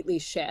completely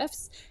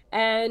shifts,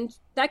 and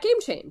that game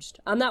changed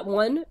on that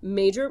one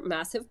major,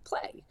 massive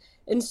play.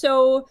 And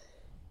so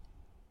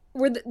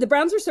the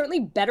Browns were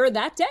certainly better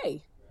that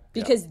day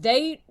because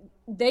they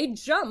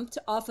jumped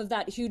off of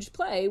that huge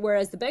play,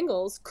 whereas the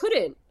Bengals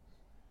couldn't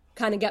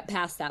kind of get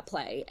past that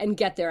play and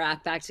get their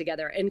act back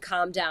together and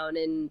calm down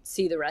and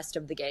see the rest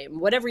of the game,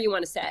 whatever you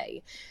want to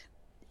say.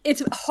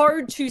 It's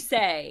hard to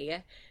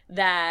say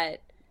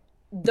that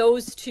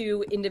those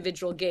two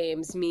individual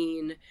games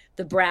mean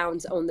the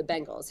Browns own the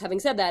Bengals. Having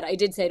said that, I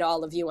did say to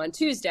all of you on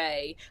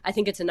Tuesday, I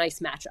think it's a nice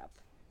matchup.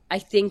 I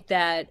think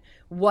that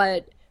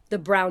what the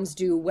Browns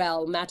do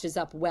well matches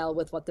up well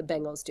with what the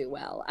Bengals do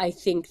well. I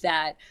think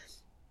that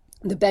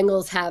the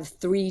Bengals have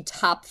 3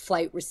 top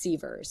flight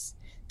receivers.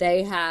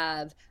 They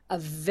have a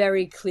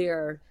very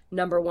clear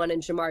number one in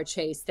Jamar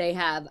Chase. They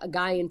have a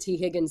guy in T.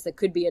 Higgins that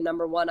could be a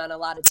number one on a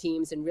lot of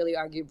teams and really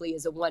arguably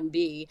is a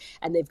 1B.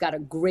 And they've got a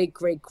great,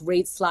 great,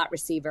 great slot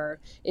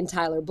receiver in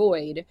Tyler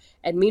Boyd.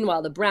 And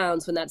meanwhile, the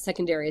Browns, when that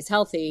secondary is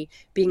healthy,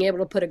 being able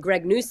to put a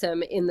Greg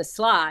Newsome in the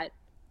slot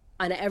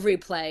on every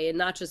play and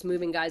not just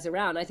moving guys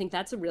around, I think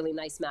that's a really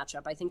nice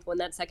matchup. I think when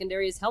that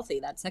secondary is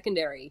healthy, that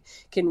secondary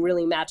can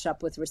really match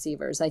up with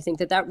receivers. I think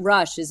that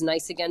rush is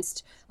nice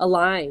against a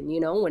line,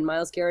 when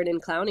Myles Garrett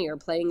and Clowney are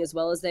playing as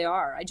well as they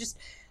are.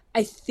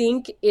 I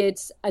think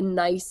it's a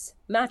nice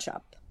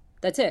matchup.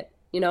 That's it.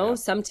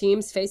 Some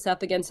teams face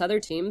up against other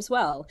teams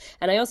well.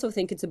 And I also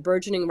think it's a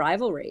burgeoning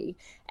rivalry.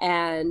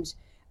 And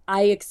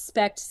I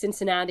expect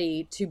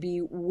Cincinnati to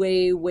be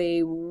way,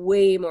 way,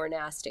 way more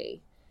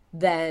nasty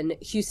than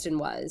Houston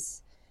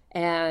was.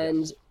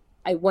 And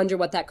I wonder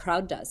what that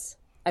crowd does.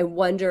 I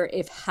wonder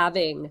if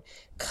having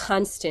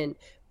constant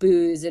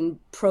boos and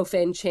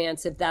profane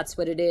chants, if that's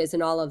what it is,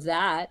 and all of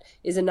that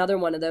is another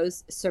one of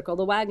those circle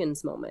the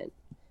wagons moment.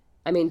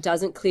 I mean,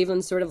 doesn't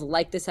Cleveland sort of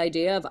like this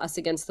idea of us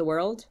against the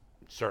world?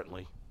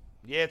 Certainly.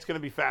 Yeah, it's going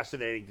to be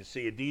fascinating to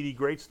see. Aditi,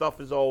 great stuff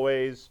as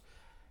always.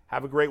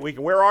 Have a great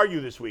weekend. Where are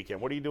you this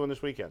weekend? What are you doing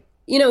this weekend?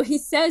 He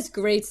says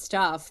great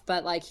stuff,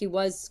 but he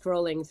was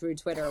scrolling through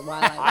Twitter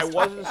while I was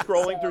wasn't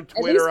scrolling through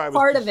Twitter. At least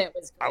part of it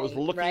was great, I was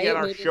looking right? at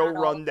our Maybe show not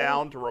all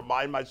rundown to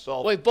remind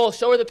myself. Wait, Bull,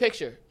 show her the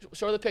picture.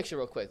 Show her the picture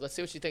real quick. Let's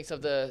see what she thinks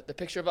of the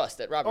picture of us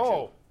that Robert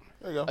showed.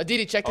 There you go.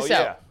 Aditi, check this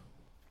yeah. out.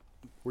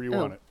 Where do you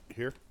want it?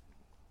 Here?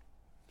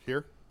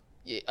 Here?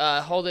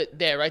 Hold it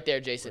there, right there,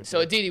 Jason.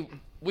 So, Aditi,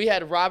 we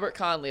had Robert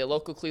Conley, a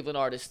local Cleveland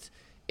artist,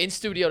 in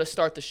studio to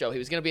start the show. He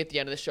was going to be at the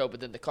end of the show, but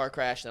then the car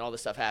crashed and all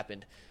this stuff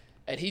happened.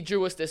 And he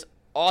drew us this.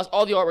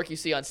 All the artwork you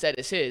see on set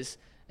is his.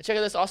 And check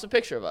out this awesome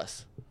picture of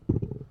us.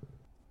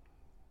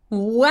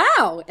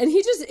 Wow. And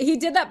he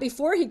did that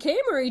before he came,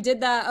 or he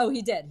did that? Oh,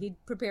 he did. He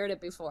prepared it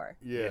before.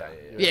 Yeah,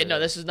 no,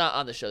 this is not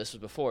on the show. This was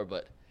before,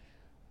 but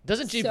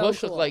doesn't G. So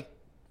Bush cool. look like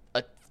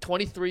a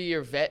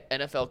 23-year vet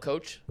NFL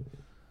coach?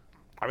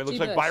 I mean, it looks G.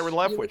 like Bush, Byron you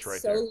Leftwich look right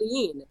so there.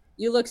 lean.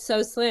 You look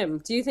so slim.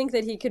 Do you think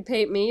that he could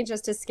paint me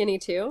just as skinny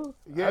too?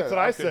 Yeah, That's what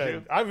I could said.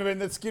 you? I haven't been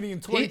that skinny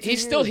in 20 years.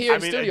 He's still here in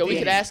I mean, studio. We Dean,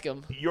 could ask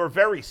him. You're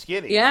very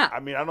skinny. Yeah. I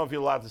mean, I don't know if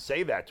you're allowed to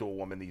say that to a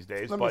woman these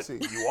days, Let me but see.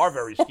 you are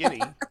very skinny.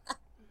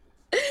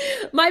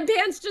 My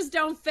pants just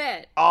don't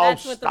fit. Oh,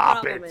 That's what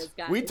stop the problem it. is,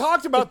 guys. We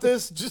talked about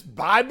this. Just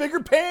buy bigger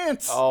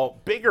pants. Oh,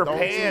 bigger Don't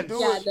pants. you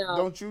do Yeah, it. no.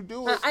 Don't you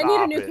do it. I need a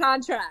Stop new it.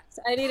 contract.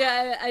 I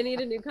need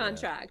a new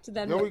contract.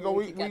 Then There we maybe go.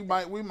 could get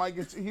there. We might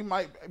get. He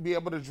might be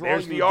able to draw.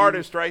 There's you, the dude.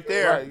 artist right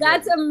there. Right,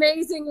 That's yeah.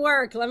 amazing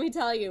work. Let me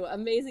tell you,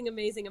 amazing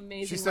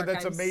She said work.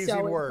 that's I'm amazing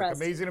so work.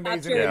 impressed. Amazing.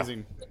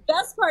 Capturing- The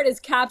best part is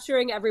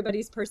capturing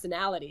everybody's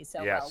personality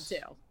so Yes. well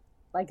too.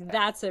 Like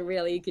that's a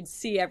really, you could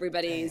see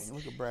everybody's, Dang,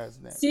 look at Brad's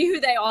neck. see who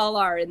they all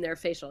are in their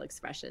facial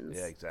expressions.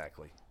 Yeah,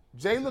 exactly.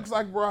 Jay looks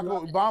like Barack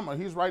Obama.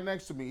 He's right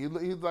next to me.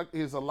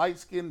 He's a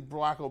light-skinned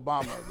Barack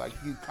Obama. Like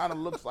he kind of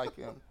looks like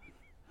him.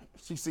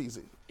 She sees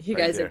it. You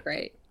Right guys there. are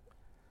great.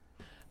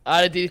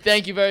 Aditi,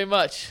 thank you very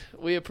much.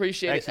 We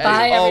appreciate Thanks, it as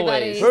Bye, always.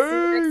 everybody. See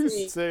you next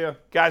week. See ya.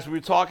 Guys, we were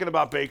talking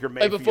about Baker Hey,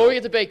 Mayfield. before we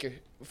get to Baker,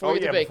 before we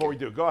before we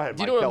do, go ahead.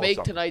 do you Mike, know what tell would us make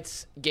something.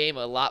 tonight's game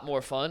a lot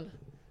more fun?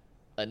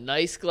 A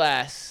nice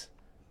glass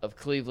of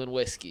Cleveland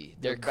whiskey.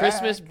 Their You're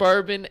Christmas back.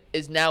 bourbon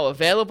is now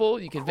available.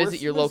 You can visit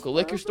your Christmas local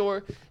liquor bourbon?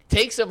 store.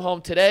 Take some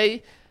home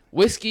today.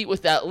 Whiskey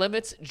without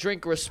limits.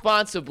 Drink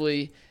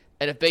responsibly.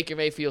 And if Baker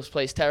Mayfield's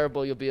plays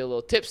terrible, you'll be a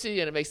little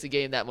tipsy, and it makes the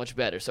game that much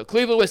better. So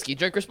Cleveland whiskey,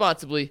 drink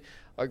responsibly.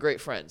 Our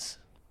great friends.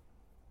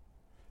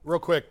 Real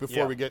quick before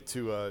Yeah. we get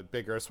to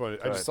Baker, I just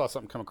ahead. saw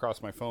something come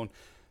across my phone.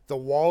 The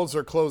walls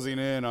are closing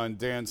in on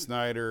Dan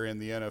Snyder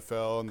and the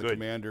NFL and the Good.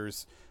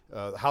 Commanders.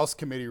 The House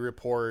Committee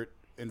report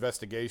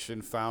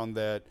investigation found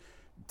that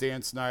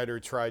Dan Snyder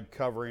tried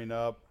covering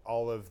up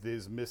all of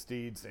his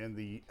misdeeds, and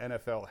the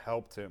NFL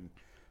helped him.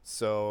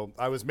 So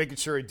I was making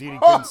sure Aditi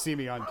couldn't see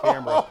me on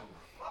camera.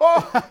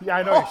 Yeah,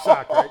 I know you're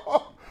shocked,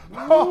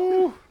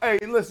 right?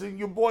 Hey, listen,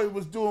 your boy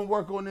was doing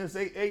work on this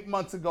eight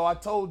months ago. I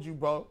told you,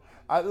 bro.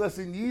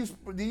 Listen,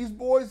 these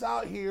boys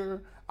out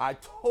here, I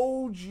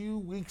told you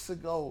weeks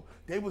ago,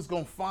 they was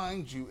going to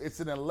find you. It's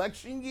an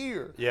election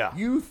year. Yeah.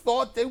 You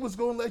thought they was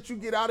going to let you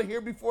get out of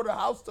here before the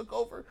House took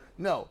over?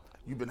 No.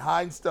 You've been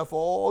hiding stuff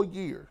all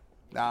year.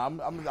 Now,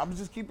 I'm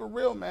just keep it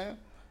real, man.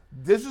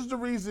 This is the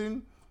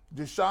reason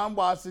Deshaun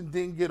Watson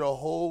didn't get a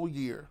whole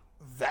year.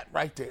 That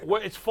right there.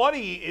 What's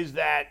funny is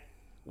that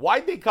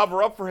why'd they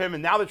cover up for him,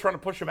 and now they're trying to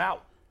push him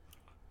out?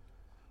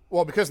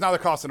 Well, because now they're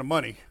costing him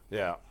money.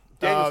 Yeah.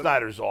 Daniel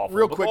Snyder's awful.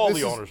 Real but quick, all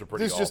this the is, owners are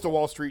pretty this is just a awful.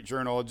 Wall Street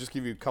Journal. I'll just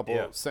give you a couple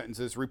Yeah.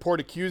 sentences. Report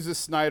accuses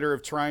Snyder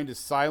of trying to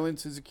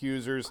silence his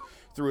accusers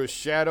through a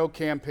shadow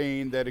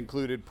campaign that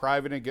included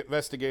private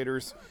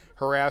investigators,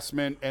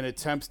 harassment, and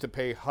attempts to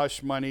pay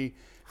hush money.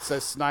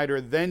 Says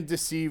Snyder then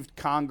deceived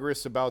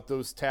Congress about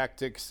those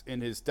tactics in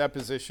his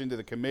deposition to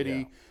the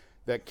committee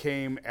that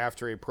came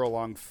after a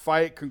prolonged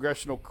fight.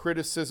 Congressional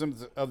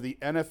criticisms of the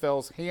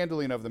NFL's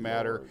handling of the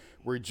matter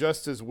were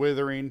just as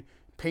withering,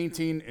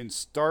 painting in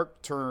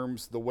stark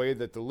terms the way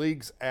that the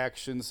league's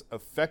actions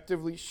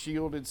effectively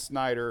shielded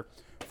Snyder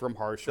from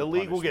harsher The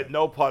league will punishment. get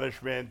no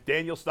punishment.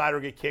 Daniel Snyder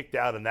will get kicked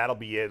out, and that'll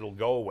be it. It'll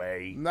go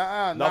away.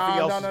 Nothing Nothing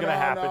else is going to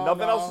happen.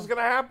 Nothing else is going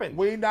to happen.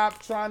 We're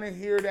not trying to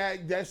hear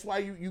that. That's why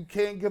you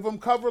can't give them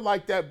cover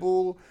like that,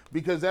 Bull.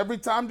 Because every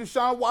time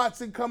Deshaun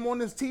Watson come on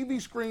this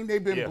TV screen,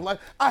 they've been Yeah.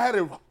 I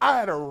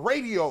had a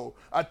radio,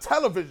 a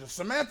television,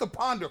 Samantha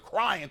Ponder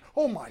crying.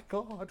 Oh my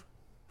God,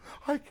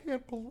 I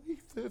can't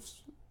believe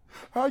this.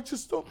 I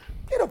just don't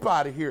get up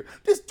out of here.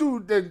 This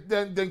dude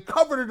then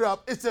covered it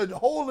up. It's a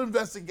whole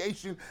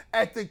investigation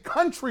at the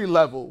country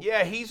level.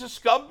 Yeah, he's a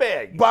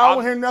scumbag. But I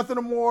don't hear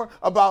nothing more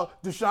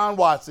about Deshaun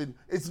Watson.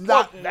 It's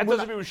not. That we're doesn't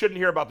not- mean we shouldn't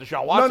hear about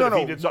Deshaun Watson no, if he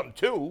no. did something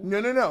too.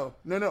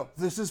 No.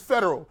 This is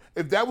federal.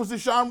 If that was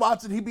Deshaun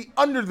Watson, he'd be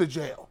under the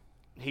jail.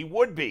 He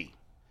would be.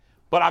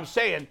 But I'm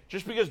saying,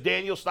 just because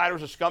Daniel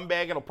Snyder's a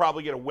scumbag and he'll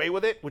probably get away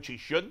with it, which he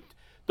shouldn't,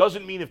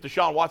 doesn't mean if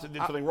Deshaun Watson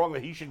did something wrong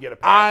that he should get a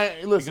pass.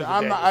 Listen. because of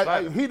I'm Daniel not.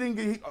 Snyder. He didn't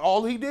get.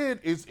 All he did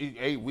is,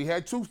 hey, we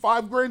had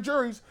 5 grand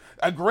juries.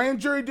 A grand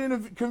jury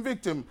didn't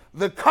convict him.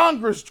 The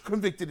Congress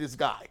convicted this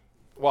guy.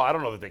 Well, I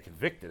don't know that they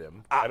convicted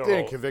him. I don't They know.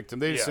 didn't convict him.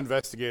 They just Yeah.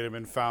 investigated him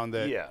and found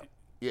that Yeah.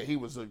 Yeah, he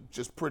was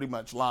just pretty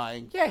much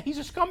lying. Yeah, he's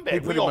a scumbag. He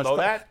We pretty all much know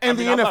that. And I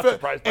mean, the I'm not NFL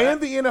surprised by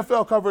and that. the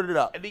NFL covered it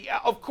up. And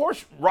of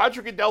course,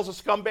 Roger Goodell's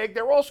a scumbag.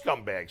 They're all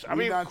scumbags. I We're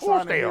mean, not of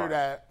course trying to they hear are.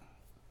 that.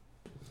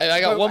 And I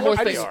got one more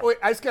thing.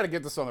 I just got to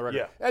get this on the record.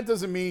 Yeah. That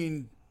doesn't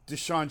mean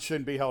Deshaun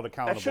shouldn't be held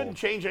accountable. That shouldn't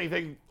change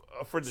anything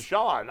for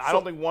Deshaun. I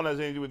don't think one has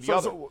anything to do with the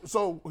other.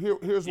 So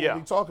here's what Yeah.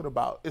 we're talking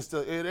about. It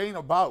ain't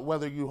about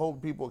whether you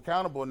hold people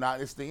accountable or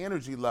not. It's the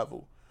energy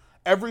level.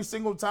 Every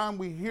single time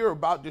we hear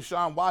about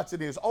Deshaun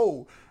Watson is,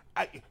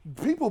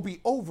 People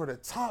be over the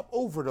top,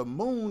 over the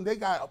moon. They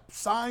got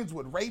signs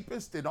with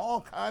rapists and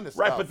all kind of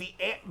stuff.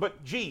 Right, but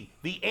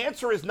the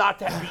answer is not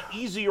to be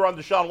easier on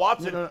Deshaun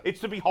Watson. It's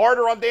to be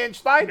harder on Dan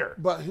Snyder.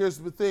 But here's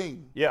the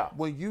thing. Yeah.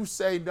 When you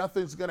say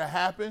nothing's going to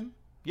happen,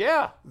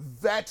 Yeah.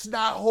 that's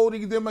not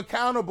holding them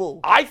accountable.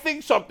 I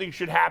think something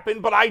should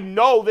happen, but I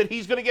know that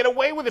he's going to get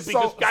away with it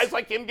because guys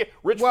like him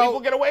rich people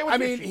get away with it. I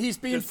mean, he's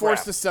being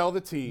forced to sell the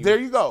team. There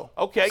you go.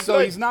 Okay, So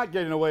good. he's not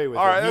getting away with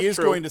All right, it. He that's is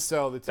true. going to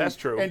sell the team. That's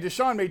true. And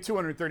Deshaun made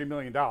 $230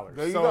 million.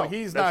 There you So go.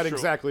 he's That's not true.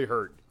 exactly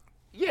hurt.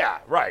 Yeah,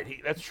 right.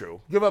 That's true.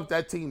 Give up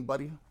that team,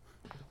 buddy.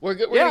 We're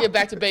going to get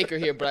back to Baker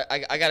here, but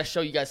I got to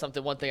show you guys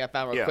something. One thing I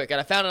found real Yeah. quick. And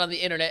I found it on the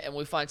internet, and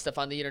we find stuff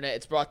on the internet.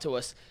 It's brought to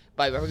us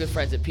by our good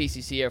friends at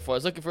PCC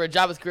Airfoils. Looking for a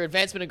job with career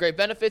advancement and great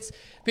benefits?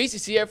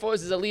 PCC Airfoils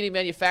is a leading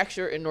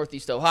manufacturer in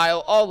Northeast Ohio.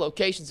 All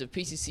locations of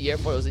PCC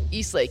Airfoils in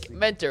Eastlake,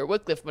 Mentor,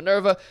 Wickliffe,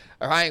 Minerva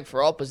are hiring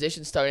for all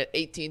positions starting at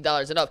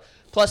 $18 and up.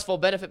 Plus full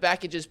benefit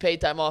packages,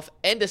 paid time off,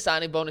 and a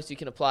signing bonus. You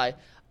can apply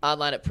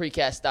online at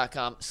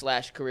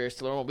precast.com/careers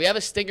to learn more. We have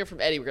a stinger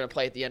from Eddie we're going to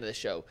play at the end of the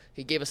show.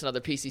 He gave us another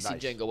PCC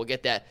jingle. We'll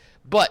get that.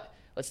 But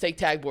let's take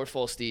Tag Board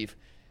full, Steve.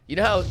 You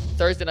know how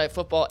Thursday Night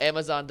Football,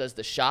 Amazon does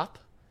the shop?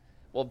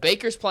 Well,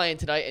 Baker's playing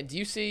tonight, and do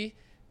you see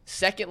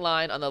second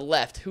line on the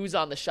left? Who's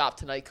on the shop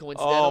tonight, Oh,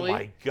 coincidentally?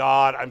 my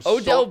God.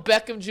 Odell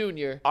Beckham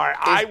Jr. All right,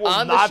 I is will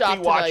on the not shop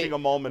be watching tonight a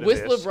moment of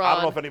with this. LeBron. I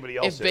don't know if anybody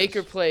else If is.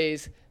 Baker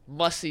plays,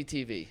 must-see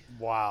TV.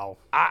 Wow.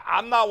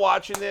 I'm not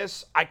watching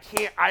this. I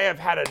have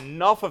had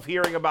enough of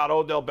hearing about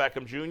Odell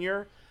Beckham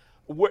Jr.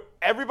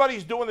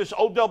 Everybody's doing this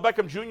Odell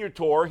Beckham Jr.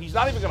 tour. He's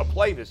not even going to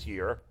play this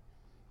year.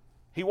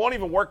 He won't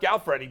even work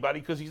out for anybody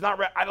because he's not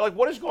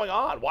what is going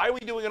on? Why are we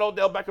doing an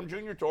Odell Beckham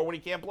Jr. tour when he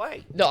can't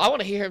play? No, I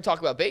want to hear him talk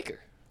about Baker.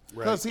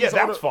 Right. Yeah,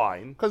 that's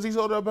fine. Because he's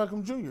Odell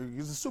Beckham Jr.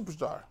 He's a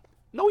superstar.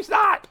 No, he's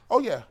not. Oh,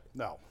 yeah.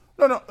 No.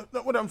 No,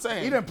 what I'm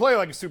saying. He didn't play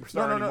like a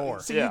superstar No. anymore.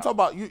 See, Yeah. you talk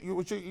about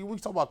we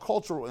talk about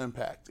cultural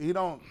impact. He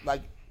don't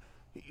like.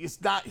 It's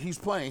not. He's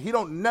playing. He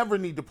don't never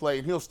need to play,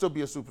 and he'll still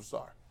be a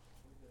superstar.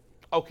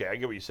 Okay, I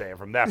get what you're saying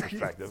from that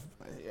perspective.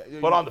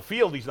 But on the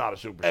field, he's not a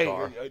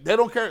superstar. Hey, they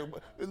don't care.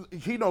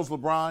 He knows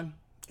LeBron.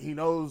 He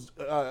knows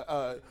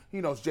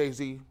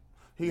Jay-Z.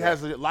 He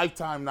has a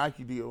lifetime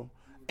Nike deal,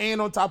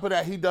 and on top of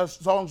that, he does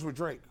songs with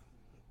Drake.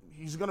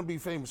 He's gonna be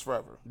famous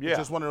forever. Yeah. It's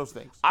just one of those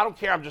things. I don't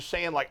care. I'm just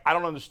saying, I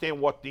don't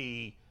understand what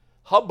the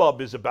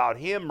hubbub is about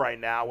him right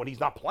now when he's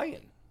not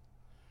playing.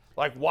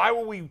 Why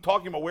were we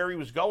talking about where he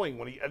was going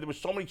when there was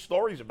so many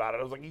stories about it?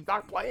 I was like, he's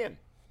not playing.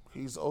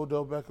 He's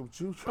Odell Beckham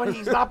Jr. But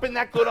he's not been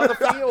that good on the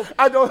field.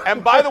 I know.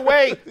 And by the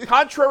way,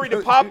 contrary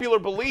to popular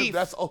belief,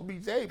 That's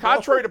OBJ, bro.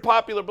 contrary to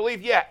popular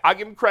belief, yeah, I'll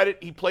give him credit.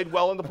 He played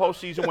well in the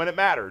postseason when it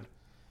mattered.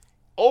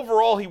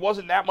 Overall, he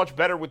wasn't that much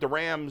better with the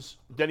Rams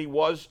than he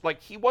was.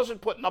 He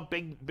wasn't putting up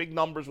big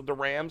numbers with the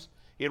Rams.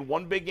 He had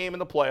one big game in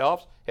the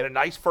playoffs. He had a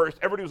nice first.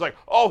 Everybody was like,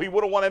 "Oh, he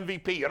would have won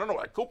MVP." I don't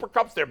know. Cooper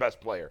Kupp's their best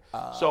player.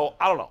 So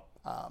I don't know.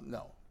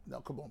 No,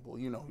 come on, bull.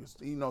 He was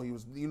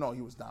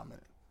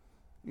dominant.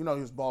 He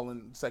was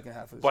balling the second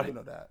half of the But season.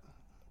 You know that.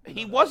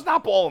 He was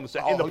not balling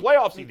in the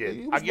playoffs. He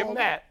did. I give him balling.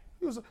 that.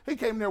 He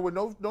came there with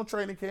no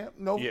training camp,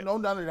 no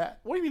none of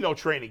that. What do you mean no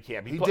training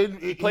camp? He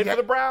Didn't. played for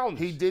the Browns.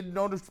 He didn't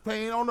know the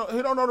pain. He don't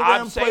know the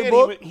I'm Rams saying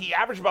playbook. he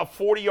averaged about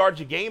 40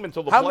 yards a game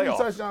until the How playoffs. many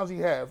touchdowns he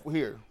have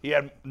here? He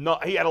had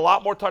a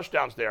lot more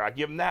touchdowns there. I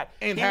give him that.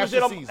 In He half was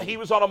the in season. he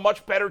was on a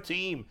much better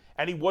team,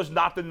 and he was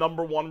not the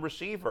number one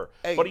receiver.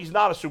 Hey, but he's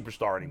not a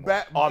superstar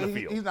anymore on the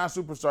field. He's not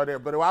a superstar there.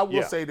 But I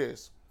will say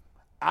this: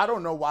 I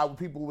don't know why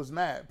people was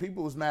mad.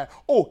 People was mad.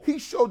 Oh, he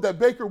showed that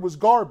Baker was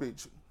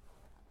garbage.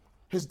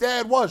 His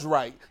dad was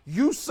right.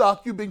 You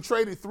suck. You've been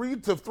traded three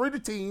to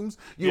teams.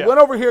 You went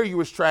over here. You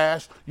was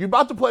trash. You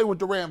about to play with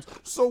the Rams.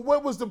 So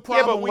what was the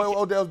problem with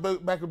Odell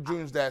Beckham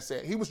Jr.'s dad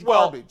said? He was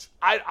garbage.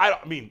 I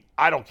mean,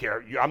 I don't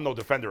care. I'm no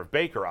defender of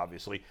Baker,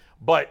 obviously,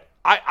 but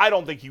I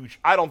don't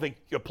think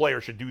a player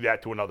should do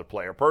that to another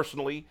player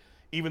personally.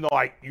 Even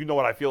though you know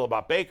what I feel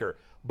about Baker,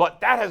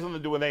 but that has nothing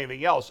to do with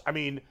anything else. I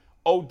mean,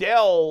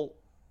 Odell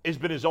has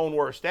been his own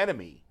worst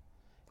enemy.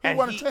 He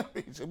won a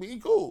championship. I mean, he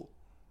cool.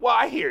 Well,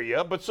 I hear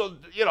you, but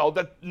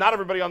that not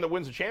everybody that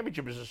wins a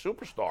championship is a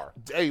superstar.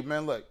 Hey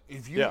man, look,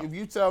 if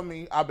you tell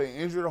me I've been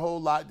injured a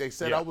whole lot, they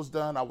said I was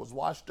done, I was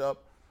washed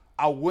up,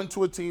 I went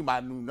to a team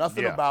I knew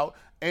nothing about,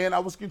 and I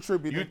was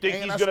contributing. You think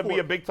he's going to be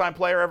a big time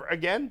player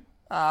again?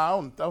 I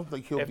don't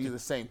think he'll be the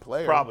same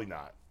player. Probably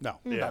not. No.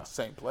 He's not the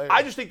same player.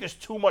 I just think there's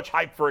too much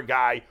hype for a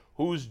guy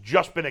who's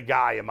just been a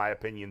guy, in my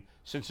opinion,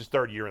 since his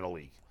third year in the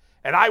league.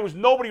 And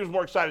nobody was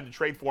more excited to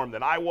trade for him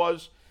than I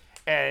was.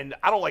 And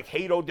I don't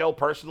hate Odell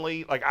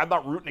personally. I'm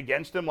not rooting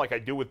against him like I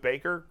do with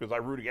Baker because I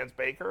root against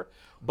Baker.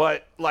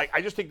 But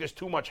I just think there's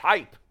too much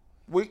hype.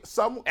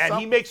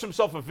 He makes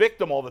himself a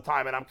victim all the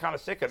time, and I'm kind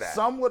of sick of that.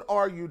 Some would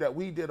argue that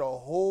we did a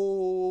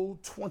whole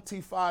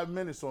 25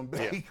 minutes on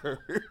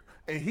Baker,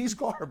 and he's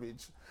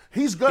garbage.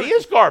 He is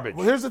garbage.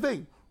 Well, here's the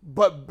thing.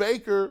 But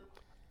Baker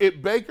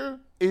Baker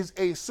is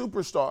a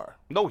superstar.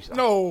 No, he's not.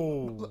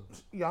 No.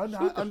 Y'all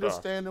not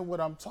understanding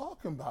what I'm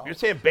talking about. You're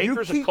saying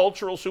Baker's a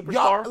cultural superstar?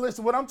 Y'all,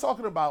 listen, what I'm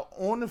talking about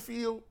on the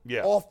field,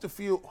 off the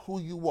field,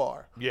 who you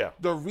are. Yeah.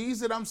 The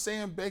reason I'm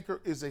saying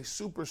Baker is a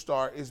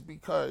superstar is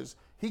because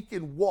he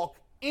can walk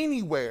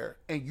anywhere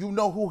and you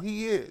know who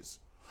he is.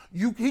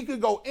 He could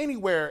go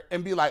anywhere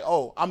and be like,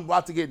 oh, I'm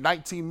about to get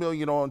 $19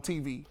 million on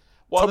TV.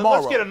 Well, then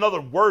tomorrow. let's get another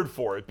word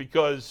for it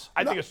because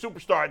I think a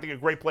superstar, I think a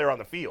great player on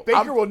the field.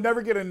 Baker will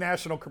never get a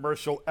national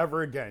commercial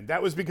ever again.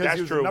 That was because That's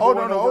he was true. the number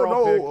one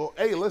overall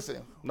pick. Hey,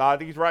 listen. No, I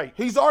think he's right.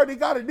 He's already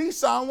got a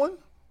Nissan one.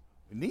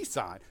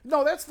 Nissan.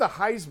 No, that's the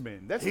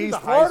Heisman. That's He's through the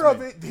part Heisman.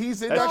 of it.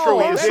 He's in That's that true,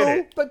 he is commercial. in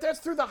it. But that's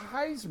through the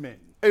Heisman.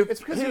 If- It's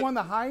because he won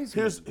the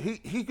Heisman.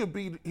 He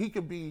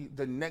could be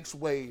the next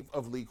wave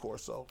of Lee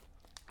Corso.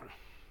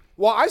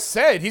 Well, I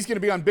said he's going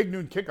to be on Big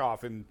Noon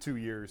Kickoff in 2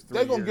 years.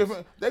 They're gonna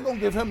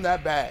give him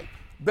that bag.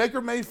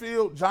 Baker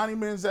Mayfield, Johnny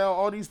Manziel,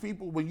 all these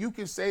people, when you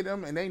can say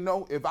them and they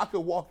know if I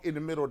could walk in the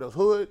middle of the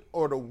hood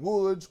or the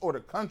woods or the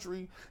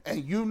country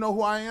and you know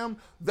who I am,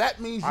 that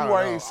means you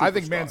are a superstar. I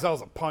think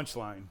Manziel's a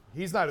punchline.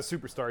 He's not a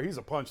superstar. He's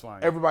a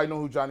punchline. Everybody know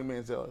who Johnny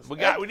Manziel is. We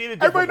need a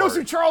different Everybody knows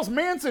word. who Charles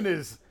Manson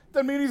is.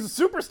 Doesn't mean he's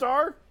a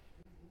superstar.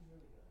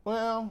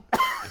 Well,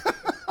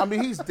 I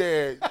mean, he's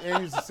dead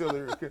and he's a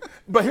silly kid.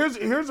 But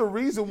here's a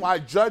reason why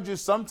judges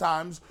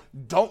sometimes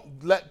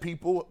don't let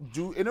people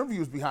do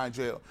interviews behind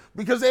jail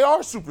because they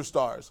are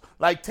superstars.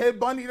 Like Ted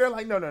Bundy, they're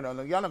like, no, y'all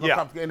not gonna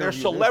come to they're interview.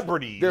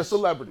 celebrities. They're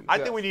celebrities. I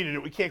yes. think we need to.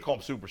 We can't call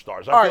them superstars. I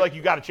All feel right. like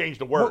you got to change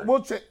the word.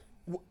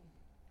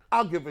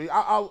 I'll give it.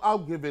 I'll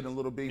give it a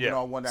little bit. Yeah. You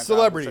know, on that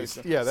Celebrities.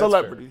 conversation. Yeah, that's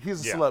celebrity. fair.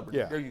 He's a Yeah. celebrity.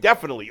 Yeah. There you go.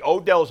 Definitely,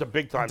 Odell is a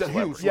big time Huge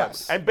celebrity.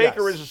 Yes. And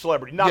Baker Yes. is a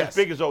celebrity, not Yes. as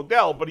big as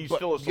Odell, but he's But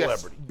still a yes,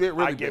 celebrity.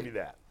 really I give big. you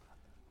that.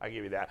 I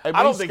give you that. Hey, I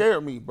man, don't he think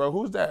scared me, bro.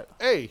 Who's that?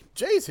 Hey,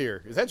 Jay's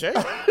here. Is that Jay?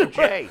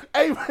 Jay.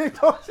 Hey, man,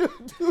 don't you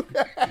do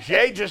that.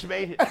 Jay just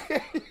made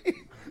it.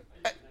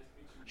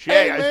 Jay,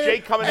 Hey, is man. Jay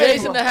coming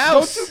Jay's in the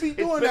house. Don't you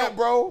be doing been that, a-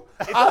 bro.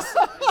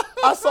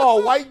 I saw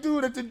a white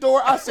dude at the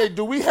door. I said,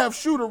 "Do we have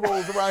shooter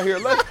rolls around here?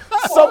 Let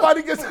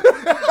somebody get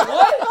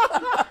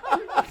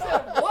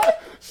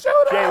What?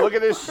 Jay, look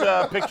at this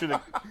picture.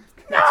 Look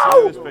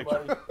No, at this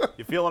picture.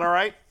 You feeling all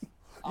right?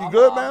 you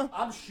good, man?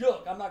 I'm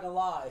shook. I'm not gonna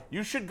lie.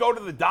 You should go to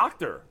the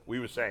doctor, we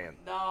were saying.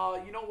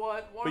 No, you know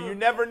what? But you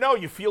never know.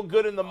 You feel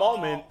good in the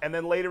moment, and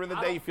then later in the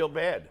day you feel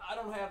bad. I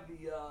don't have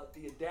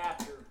the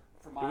adapter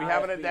for my. Do we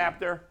have an IFB.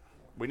 adapter?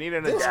 We need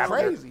an This adapter.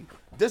 crazy.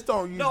 This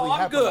don't usually No, I'm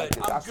happen good. like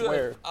this. I'm I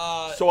swear.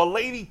 good. So a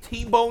lady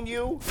T-boned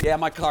you? Yeah,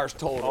 my car's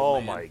totaled. Oh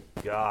man.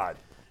 my God.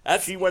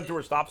 That's She went through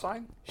a stop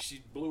sign?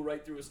 She blew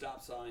right through a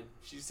stop sign.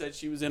 She said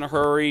she was in a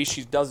hurry.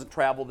 She doesn't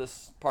travel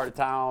this part of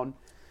town.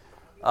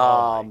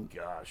 Oh my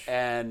gosh.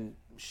 And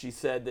she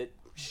said that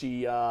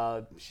she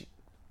But she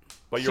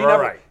you're all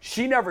never right.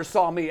 she never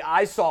saw me.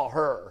 I saw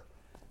her.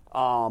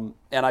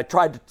 And I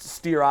tried to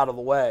steer out of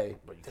the way.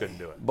 But you couldn't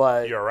do it.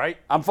 But You're all right?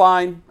 I'm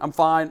fine. I'm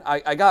fine.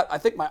 I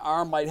think my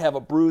arm might have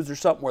a bruise or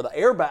something where the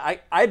airbag.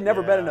 I had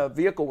never been in Yeah. a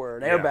vehicle where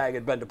an Yeah. airbag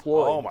had been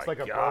deployed. Oh my It's like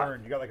a God.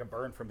 burn. You got like a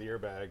burn from the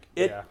airbag.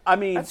 It. I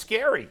mean, That's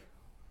scary.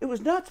 it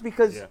was nuts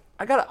because Yeah.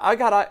 I'm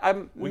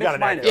We got an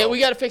mixed-minded. echo. Yeah, we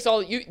got to fix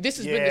all. You. This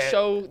has been the Yeah.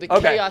 show. The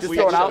Okay, chaos. just We,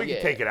 throw it show. out. we Yeah.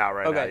 can take it out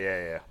right now.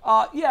 Okay.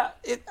 Yeah.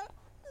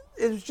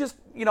 It was just,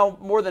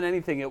 more than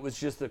anything, it was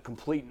just the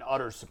complete and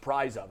utter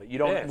surprise of it.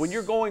 Yes. When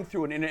you're going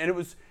through and it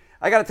was,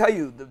 I got to tell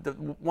you, the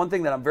one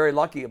thing that I'm very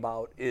lucky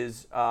about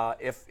is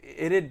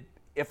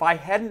if I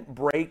hadn't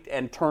braked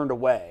and turned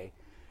away,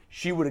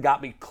 she would have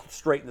got me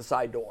straight in the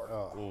side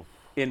door,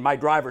 in my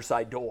driver's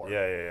side door.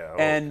 Yeah. Oh,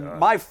 And God.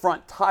 my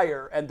front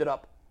tire ended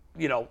up,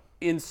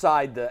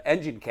 inside the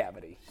engine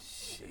cavity.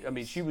 I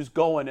mean, she was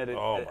going at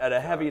Oh, a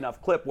heavy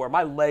enough clip where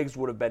my legs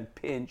would have been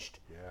pinched.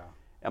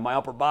 And my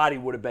upper body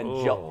would have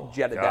been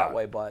jetted God. that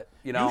way, but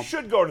You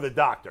should go to the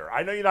doctor.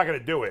 I know you're not going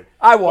to do it.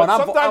 I won't. But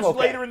I'm sometimes okay.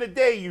 later in the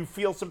day you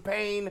feel some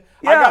pain. I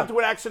Yeah. got into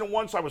an accident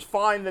once. I was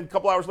fine. Then a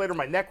couple hours later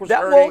my neck was that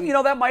hurting.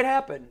 that might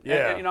happen.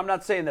 Yeah. And, I'm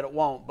not saying that it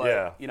won't, but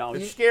yeah.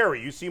 It's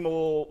scary. You seem a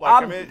little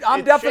like I'm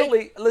it's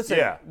definitely listen.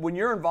 Yeah. When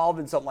you're involved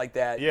in something like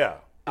that, Yeah.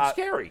 It's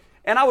scary.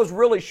 And I was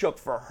really shook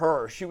for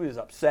her. She was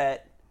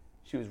upset.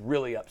 She was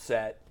really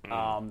upset.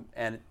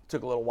 And it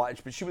took a little while,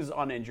 but she was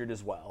uninjured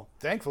as well.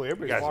 Thankfully,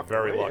 everybody's guys are walking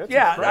very away. lucky. That's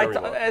Yeah,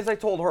 incredible. as I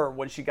told her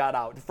when she got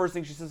out, the first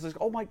thing she says is,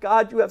 "Oh my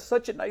God, you have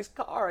such a nice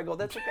car." I go,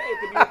 "That's okay. It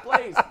can be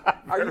replaced.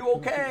 Are you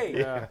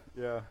okay?"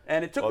 Yeah.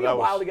 And it took Well, me a that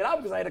while was- to get out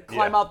because I had to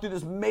climb Yeah. out through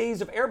this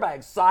maze of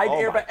airbags, side Oh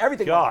airbag, my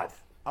everything. went God.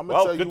 off. I'm gonna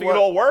Well, tell good you thing what. it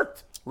all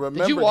worked. Remember,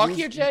 Did you walk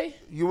here, Jay?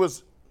 You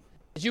was.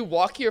 Did you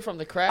walk here from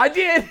the crash? I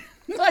did.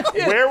 I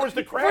did. Where was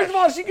the crash? First of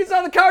all, she gets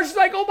out of the car. She's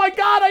like, "Oh my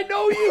God, I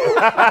know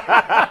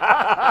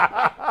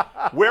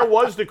you." Where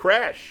was the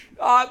crash?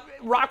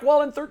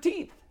 Rockwell and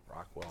 13th.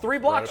 Rockwell. 3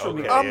 blocks from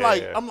Okay.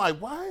 here. I'm like,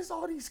 why is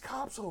all these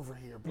cops over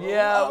here, bro?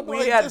 Yeah, I'm we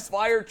like, had this-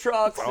 fire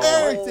trucks.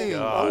 everything. The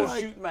God. whole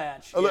Like- shoot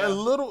match. And Yeah.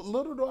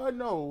 little do I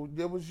know,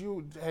 there was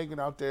you hanging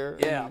out there.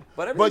 Yeah, and-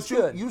 but everything's you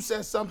good. you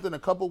said something a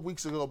couple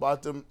weeks ago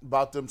about them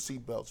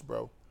seatbelts,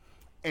 bro.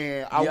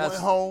 And I Yes.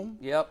 went home.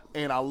 Yep.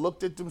 And I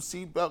looked at them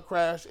seatbelt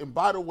crash. And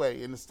by the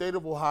way, in the state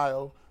of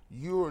Ohio,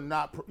 you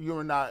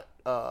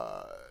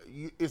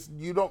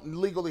don't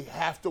legally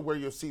have to wear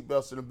your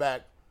seatbelts in the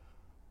back,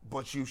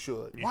 but you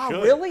should. Wow,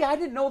 should. really? I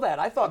didn't know that.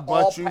 I thought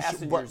all But you should.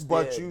 passengers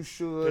But did. you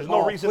should. There's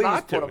no reason Please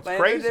not to. put 'em- It's man,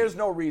 crazy. There's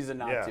no reason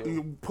not Yeah. to.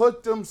 You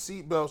put them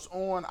seatbelts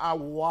on. I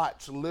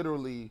watch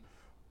literally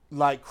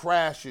like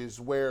crashes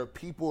where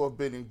people have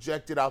been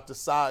ejected out the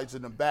sides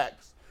and the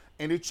backs.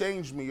 And it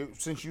changed me.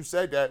 Since you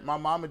said that, my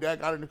mom and dad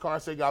got in the car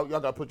and said, y'all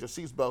got to put your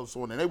seatbelts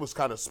on. And they was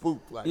kind of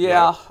spooked. Like,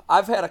 Yeah,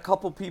 I've had a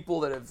couple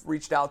people that have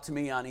reached out to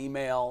me on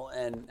email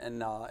and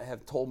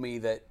have told me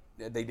that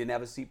they didn't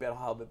have a seatbelt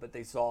habit, but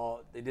they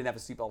didn't have a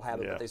seatbelt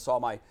habit, Yeah. but they saw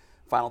my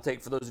final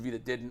take. For those of you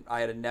that didn't,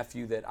 I had a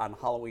nephew that on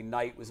Halloween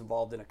night was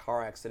involved in a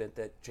car accident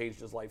that changed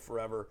his life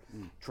forever.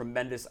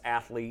 Tremendous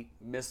athlete,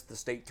 missed the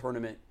state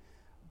tournament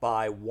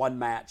by one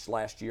match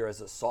last year as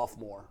a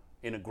sophomore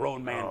in a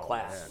grown man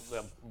class.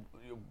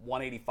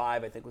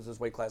 185, I think, was his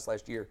weight class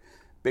last year.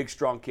 Big,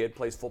 strong kid,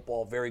 plays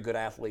football, very good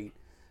athlete.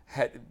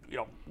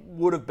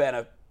 Would have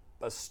been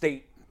a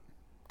state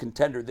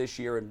contender this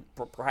year, and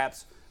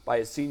perhaps by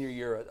his senior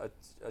year,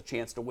 a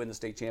chance to win the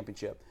state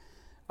championship.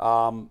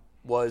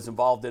 Was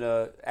involved in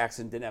an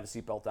accident, didn't have a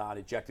seatbelt on,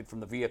 ejected from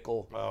the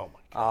vehicle. Oh my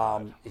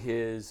God.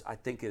 I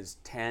think is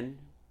 10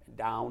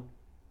 down,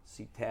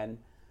 C10.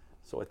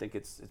 So I think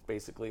it's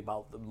basically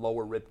about the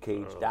lower rib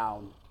cage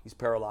down. He's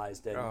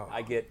paralyzed, and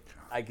I get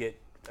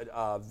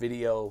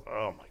video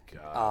Oh my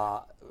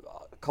God.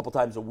 a couple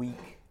times a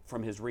week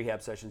from his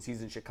rehab sessions.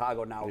 He's in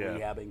Chicago now Yeah.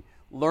 rehabbing,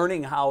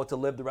 learning how to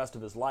live the rest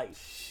of his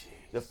life.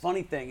 The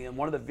funny thing, in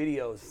one of the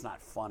videos, it's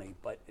not funny,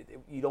 but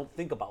you don't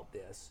think about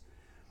this.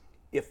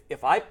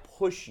 If I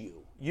push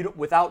you,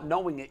 without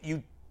knowing it,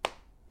 you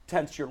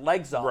tense your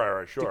legs up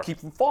Right, sure. to keep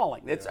from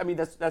falling. That's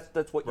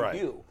what you Right.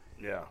 do.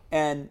 Yeah.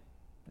 And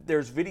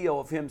there's video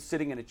of him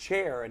sitting in a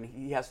chair, and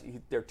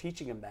they're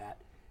teaching him that,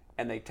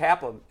 and they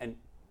tap him, and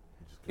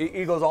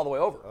he goes all the way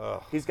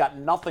over. He's got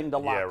nothing to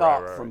lock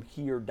up right. from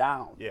here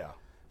down. Yeah.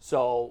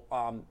 So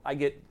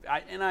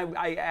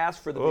I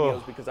ask for the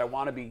videos because I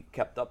want to be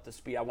kept up to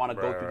speed. I want to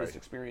go through this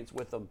experience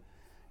with them,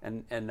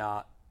 and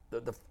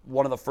the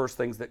one of the first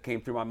things that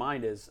came through my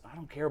mind is I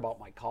don't care about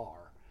my car.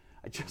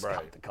 I just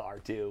got the car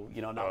too,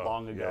 not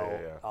long ago.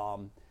 Yeah.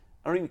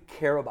 I don't even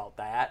care about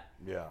that.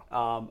 Yeah.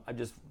 I'm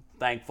just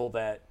thankful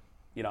that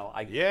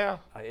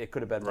it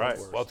could have been Right.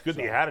 worse. Well, it's good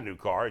that you had a new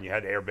car and you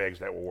had airbags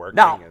that were working.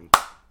 Now, and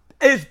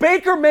is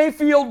Baker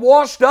Mayfield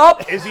washed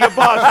up? is he a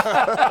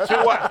bust?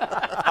 To what?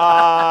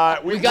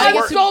 We gotta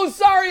get I'm so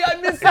sorry I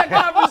missed that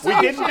conversation.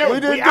 We didn't do it. We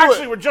didn't We do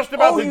actually it. were just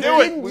about to you do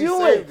didn't it. We do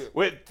saved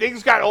it.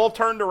 Things got all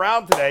turned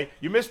around today.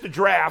 You missed the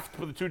draft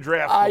for the two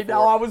drafts. I before,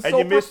 know. I was and so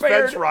you missed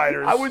prepared. Fence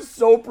Riders. I was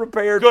so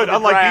prepared. good, for the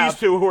unlike draft. these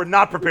two who are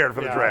not prepared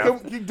for the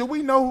draft. Do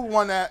we know who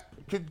won that?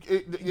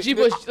 G.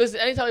 Bush, listen,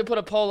 anytime we put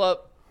a poll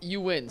up, you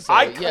win. So,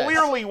 I yes.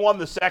 clearly won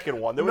the second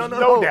one. There was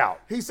no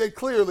doubt. He said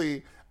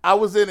clearly, I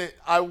was in it.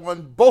 I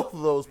won both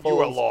of those polls. You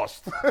were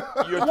lost.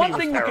 Your One team was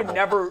thing you terrible. can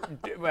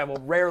never,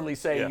 rarely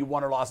say Yeah. you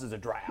won or lost is a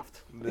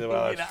draft.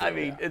 Well, that's I true,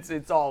 mean, yeah.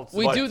 it's all.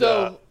 We But, do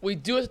though. We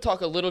do have to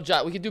talk a little.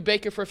 We can do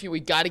Baker for a few. We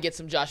got to get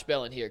some Josh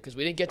Bell in here because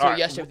we didn't get to All it right.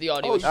 yesterday with the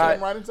audio. Oh, issue. you came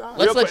right in time.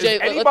 Let's Real let quick, Jay.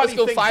 does Let's anybody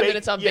go think 5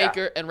 minutes on yeah.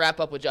 Baker and wrap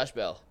up with Josh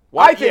Bell.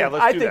 I think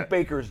let's do think that.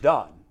 Baker's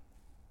done.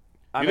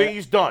 You think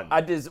he's done?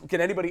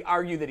 Can anybody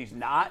argue that he's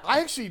not?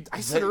 I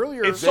said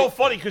earlier. It's so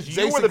funny because you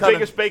Jason were the kinda-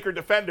 biggest Baker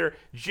defender.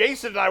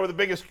 Jason and I were the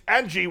biggest,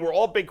 and G were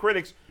all big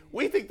critics.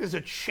 We think there's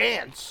a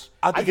chance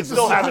I think he can it's a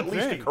still have good at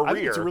least a thing. career. I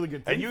think it's a really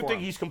good thing and you for think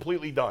him. he's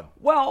completely done.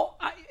 Well,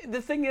 the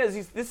thing is,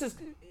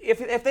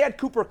 if they had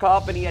Cooper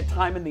Kupp and he had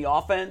time in the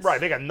offense, Right,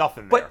 they got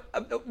nothing there.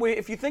 But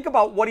if you think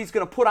about what he's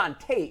going to put on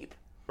tape,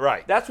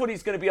 Right. that's what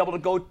he's going to be able to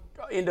go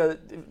into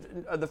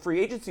the free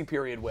agency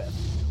period with.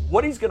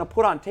 What he's going to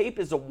put on tape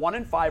is a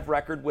 1-5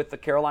 record with the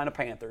Carolina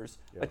Panthers,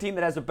 a team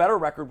that has a better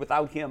record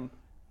without him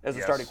as a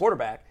Yes. starting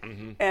quarterback.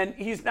 And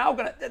he's now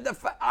going to.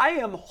 I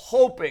am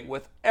hoping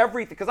with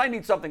everything because I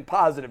need something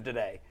positive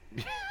today.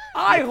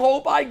 I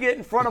hope I get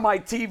in front of my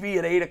TV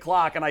at 8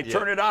 o'clock and I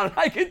turn it on and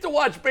I get to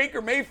watch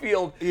Baker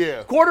Mayfield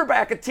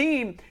quarterback a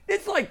team.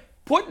 It's like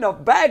putting a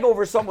bag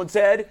over someone's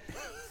head,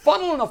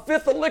 funneling a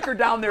fifth of liquor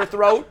down their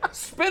throat,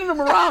 spinning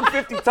them around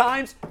 50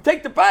 times,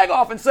 take the bag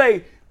off and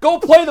say, go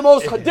play the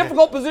most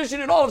difficult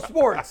position in all of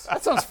sports.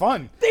 That sounds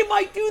fun. They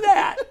might do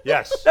that.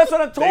 Yes. That's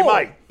what I'm told. They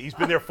might. He's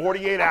been there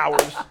 48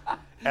 hours,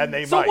 and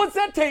they So might. what's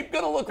that tape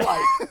going to look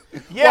like?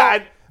 Yeah,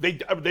 and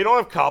they don't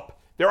have Cup.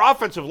 Their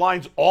offensive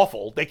line's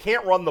awful. They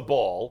can't run the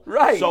ball.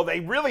 Right. So they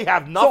really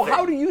have So nothing.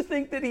 how do you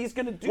think that he's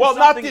going to do Well,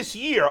 something? not this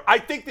year. I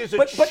think there's a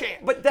But chance.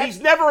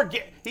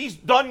 that- He's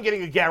done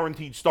getting a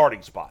guaranteed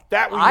starting spot.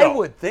 That we know. I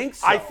would think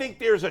so. I think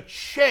there's a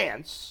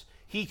chance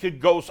he could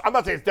go. I'm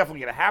not saying it's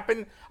definitely going to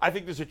happen. I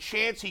think there's a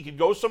chance he could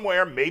go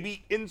somewhere,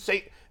 maybe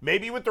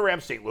with the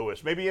Rams, St.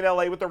 Louis, maybe in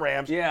LA with the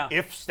Rams. Yeah.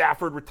 If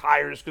Stafford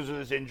retires because of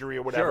his injury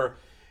or whatever. Sure.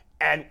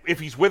 And if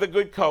he's with a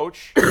good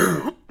coach,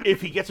 if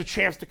he gets a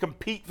chance to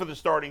compete for the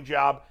starting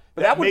job,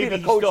 But that would be maybe the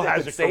he coach still that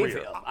has could a save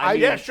career. him.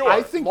 Yeah, sure.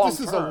 I think this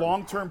is a long-term.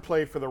 long-term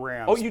play for the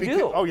Rams. Oh, you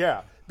do? Oh,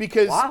 yeah.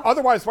 Because Wow.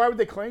 otherwise, why would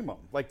they claim him?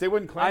 Like, they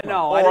wouldn't claim I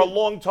know. him. Or a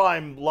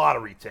long-time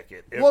lottery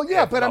ticket. Well,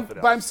 yeah, but I'm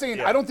else. saying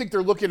Yeah. I don't think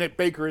they're looking at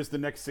Baker as the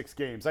next 6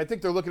 games. I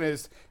think they're looking at it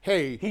as,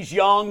 hey, He's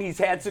young. He's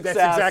had success.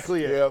 that's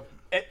exactly it.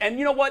 Yeah. And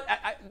you know what?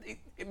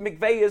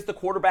 McVay is the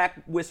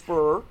quarterback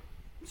whisperer,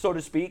 so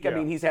to speak. I Yeah.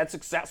 mean, he's had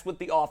success with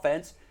the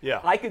offense. Yeah.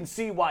 I can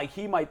see why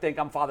he might think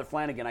I'm Father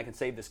Flanagan. I can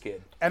save this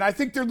kid. And I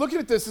think they're looking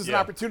at this as an Yeah.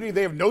 opportunity.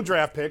 They have no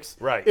draft picks.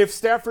 Right. If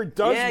Stafford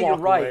does Yeah, walk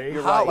you're right. away,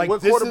 You're How? right. like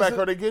What this quarterback is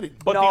are they getting?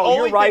 But no, the only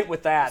you're right thing-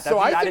 with that. So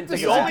I think didn't this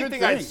think The is of a only that. good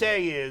thing I'd thing.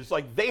 say is,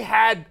 like, they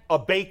had a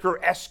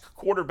Baker-esque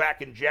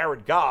quarterback in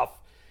Jared Goff,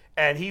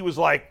 and he was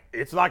like,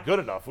 it's not good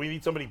enough. We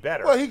need somebody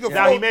better. Well, he could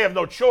now, float- he may have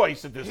no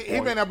choice at this He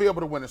point. may not be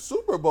able to win a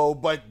Super Bowl,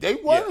 but they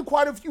won Yeah.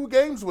 quite a few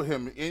games with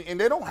him, and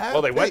they don't have.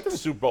 Well, they went to picks. the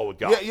Super Bowl with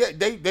Goff. Yeah,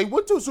 they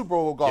went to a Super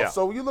Bowl with Goff. Yeah.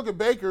 So when you look at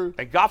Baker,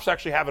 And Goff's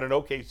actually having an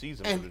okay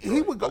season. for and Detroit.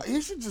 he would go,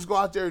 he should just go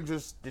out there and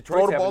just throw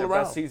Detroit's the having ball their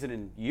around. best season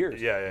in years.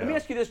 Yeah, Let me yeah.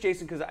 ask you this,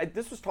 Jason, because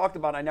this was talked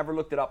about. I never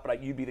looked it up,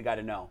 but you'd be the guy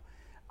to know.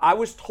 I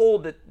was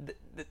told that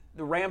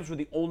the Rams were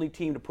the only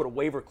team to put a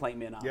waiver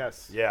claim in on.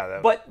 Yes. Yeah.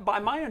 That, But by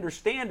my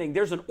understanding,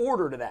 there's an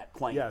order to that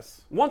claim.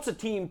 Yes. Once a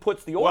team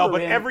puts the order well,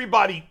 but in,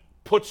 everybody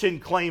puts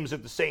in claims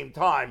at the same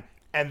time,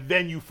 and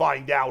then you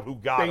find out who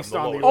got Based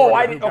them. on the lower Oh, order. I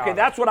order. didn't. Who got Okay, it.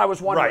 that's what I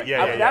was wondering. Right,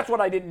 yeah, yeah, That's yeah.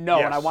 what I didn't know,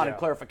 and I Yes, wanted yeah.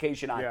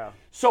 clarification on. Yeah.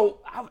 So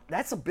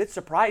that's a bit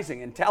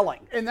surprising and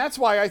telling. And that's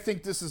why I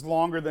think this is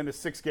longer than a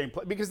 6-game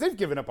play because they've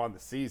given up on the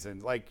season.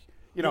 Like,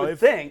 you know, would if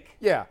think.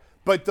 Yeah.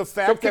 But the So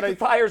fact kick that the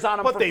tires on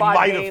them But for they 5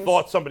 might games. have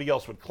thought somebody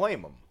else would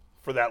claim him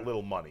for that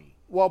little money.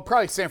 well,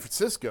 probably San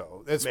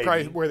Francisco. That's Maybe.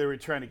 probably where they were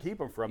trying to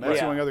keep him from. That's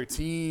Yeah. the only other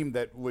team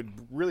that would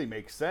really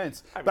make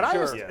sense. mean, but I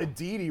sure. asked Yeah.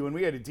 Aditi when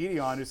we had Aditi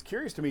on. It's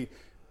curious to me.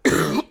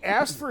 He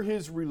asked for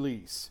his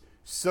release.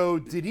 So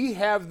did he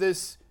have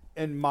this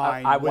in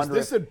mind? I Was wonder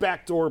this if- a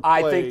backdoor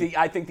play?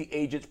 I think the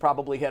agents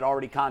probably had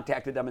already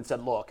contacted them and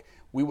said, "Look,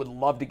 we would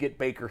love to get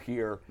Baker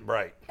here.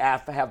 Right.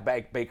 Have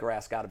Baker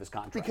ask out of his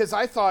contract." Because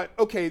I thought,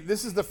 okay,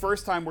 this is the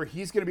first time where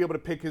he's going to be able to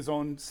pick his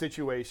own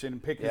situation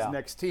and pick his Yeah.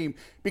 next team.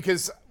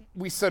 Because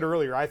we said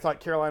earlier, I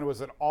thought Carolina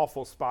was an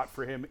awful spot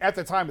for him at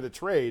the time of the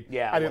trade.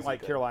 Yeah, it I didn't wasn't like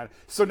good. Carolina.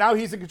 So now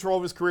he's in control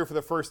of his career for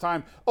the first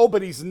time. Oh,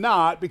 but he's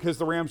not because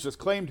the Rams just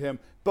claimed him.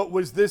 But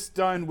was this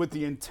done with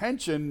the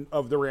intention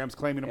of the Rams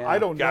claiming him? Yeah. I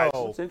don't Guys,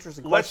 know. It's an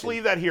interesting Let's question.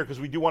 leave that here because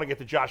we do want to get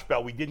to Josh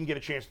Bell. We didn't get a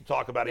chance to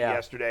talk about it Yeah,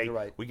 yesterday. you're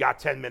right. We got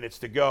 10 minutes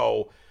to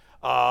go.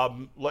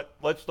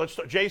 Let's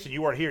start. Jason,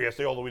 you weren't here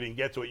yesterday, although we didn't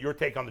get to it. Your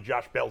take on the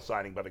Josh Bell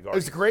signing by the It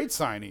Guardians? was a great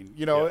signing.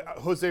 You know, Yeah.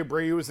 Jose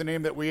Abreu was the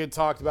name that we had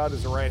talked about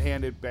as a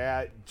right-handed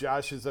bat.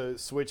 Josh is a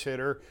switch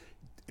hitter.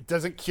 It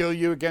doesn't kill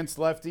you against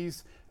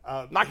lefties.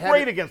 Not Had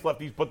great it- against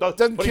lefties, but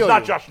Doesn't but kill he's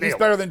not you. Josh He's Naylor.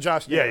 better than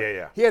Josh Yeah, Naylor. yeah,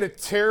 yeah. He had a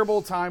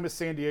terrible time with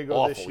San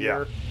Diego this Awful,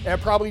 year, yeah.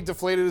 and probably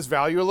deflated his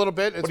value a little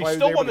bit. That's But why he they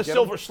still were won able the to get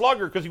Silver him.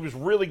 Slugger because he was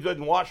really good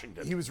in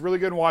Washington. He was really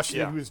good in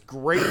Washington. Yeah. He was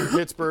great in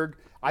Pittsburgh.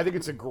 I think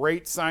it's a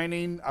great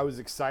signing. I was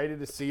excited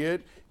to see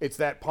it. It's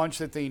that punch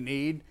that they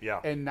need. Yeah.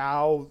 And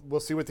now we'll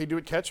see what they do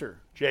at catcher.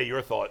 Jay,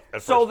 your thought?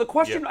 at So first? the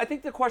question, Yeah. I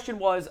think the question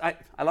was, I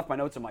left my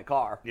notes in my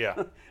car.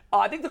 Yeah.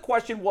 I think the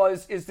question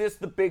was, is this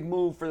the big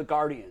move for the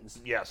Guardians?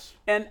 Yes.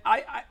 And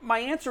my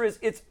answer is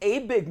it's a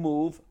big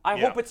move. I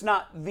Yeah. hope it's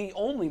not the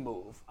only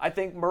move. I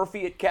think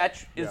Murphy at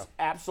catch is Yeah.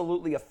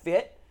 absolutely a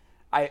fit.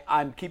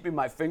 I'm keeping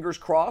my fingers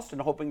crossed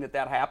and hoping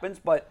that happens,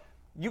 but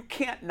you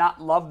can't not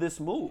love this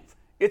move.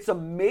 It's a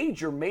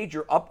major,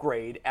 major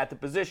upgrade at the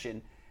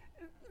position.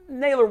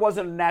 Naylor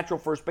wasn't a natural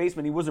first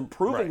baseman. He was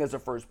improving Right. as a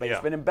first Yeah.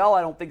 baseman. And Bell, I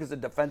don't think is a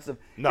defensive.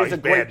 No, is he's a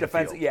bad in great the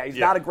defensive. field. Yeah, he's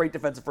Yeah. not a great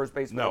defensive first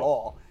baseman No. at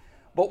all.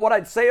 But what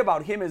I'd say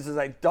about him is, as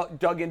I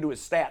dug into his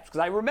stats, because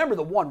I remember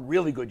the one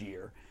really good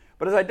year,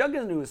 but as I dug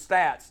into his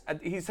stats,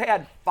 he's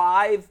had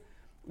 5,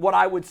 what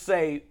I would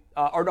say,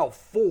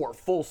 4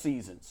 full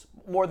seasons,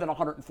 more than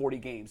 140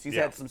 games. He's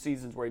Yeah. had some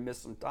seasons where he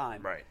missed some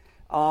time.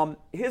 Right.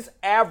 His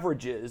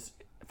averages,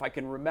 if I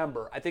can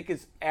remember, I think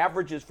his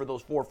averages for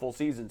those 4 full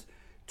seasons,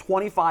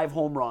 25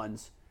 home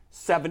runs,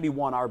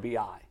 71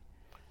 RBI.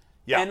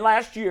 Yeah. And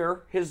last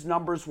year, his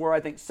numbers were, I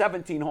think,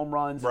 17 home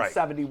runs and Right.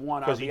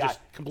 71 RBI. Because he just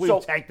completely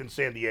tanked in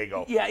San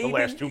Diego the he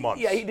last didn't- 2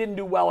 months. Yeah, he didn't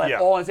do well at Yeah.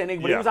 all in San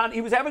Diego, but Yeah.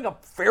 he was having a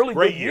fairly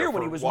Great good year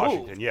when for he was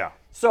Washington, moved. yeah.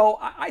 So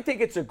I think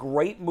it's a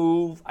great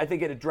move. I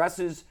think it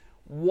addresses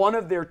one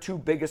of their 2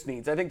 biggest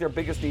needs. I think their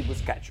biggest need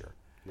was catcher.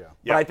 Yeah. But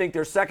Yeah. I think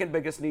their second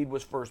biggest need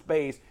was first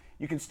base.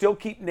 You can still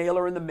keep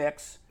Naylor in the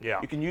mix. Yeah.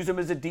 You can use him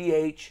as a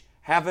DH,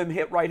 have him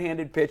hit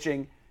right-handed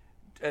pitching,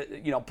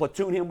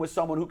 platoon him with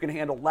someone who can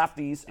handle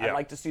lefties. Yeah. I'd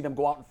like to see them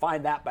go out and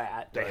find that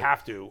bat. They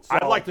have to. So-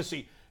 I'd like to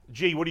see.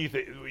 Gee, what do you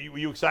think? Were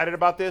you excited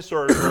about this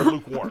or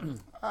lukewarm?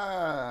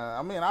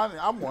 I mean,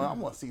 I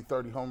want to see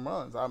 30 home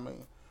runs. I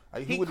mean,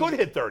 He would could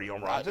hit 30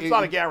 home runs. It's It-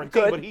 not a it guarantee,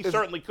 could. but he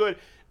certainly could.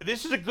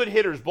 This is a good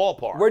hitter's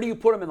ballpark. Where do you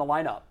put him in the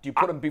lineup? Do you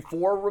put him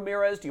before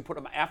Ramirez? Do you put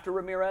him after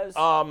Ramirez?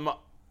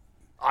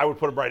 I would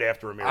put him right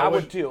after Ramirez. I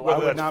would too. I Whether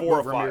would that's Not 4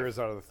 or move 5. Ramirez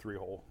out of the 3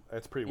 hole.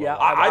 That's pretty Yeah,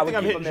 well. I would think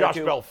I'm keep hitting him there, Josh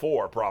too. Bell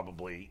 4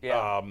 probably.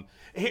 Yeah.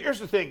 Here's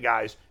the thing,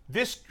 guys.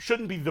 This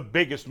shouldn't be the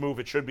biggest move.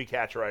 It should be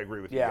catcher. I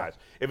agree with you Yeah. guys.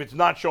 If it's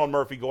not Sean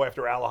Murphy, go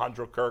after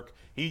Alejandro Kirk.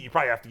 You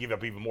probably have to give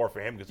up even more for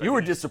him. You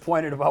were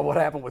disappointed about what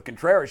happened with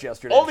Contreras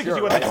yesterday. only because sure,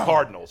 he went to right? the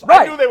Cardinals.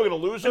 Right. I knew they were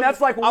going to lose him. And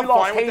that's like when I'm we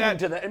lost fine with Hayden that.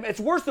 to the. and It's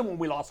worse than when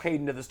we lost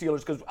Hayden to the Steelers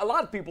because a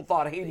lot of people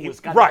thought Hayden was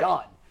kind of Right.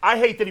 done. I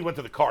hate that he went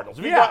to the Cardinals.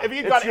 If he Yeah, had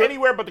it's gone your-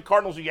 anywhere but the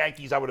Cardinals or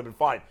Yankees, I would have been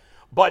fine.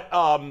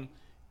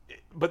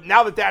 But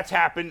now that that's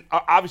happened,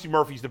 obviously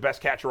Murphy's the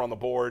best catcher on the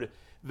board.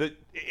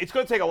 It's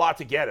going to take a lot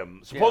to get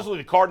him. Supposedly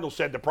the Cardinals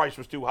said the price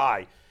was too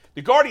high.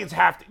 The Guardians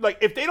have to, like,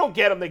 if they don't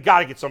get him, they got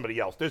to get somebody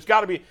else. There's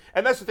got to be,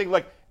 and that's the thing,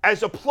 like,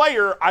 as a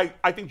player,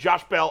 I think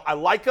Josh Bell, I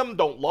like him,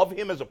 don't love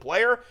him as a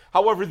player.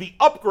 However, the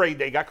upgrade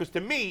they got, because to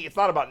me, it's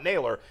not about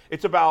Naylor.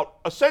 It's about,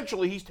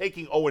 essentially, he's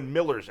taking Owen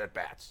Miller's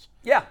at-bats.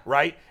 Yeah.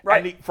 Right?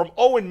 Right. And from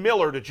Owen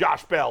Miller to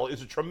Josh Bell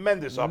is a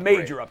tremendous upgrade.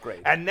 Major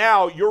upgrade. And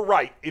now, you're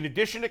right, in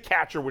addition to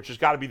catcher, which has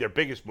got to be their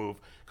biggest move,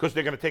 because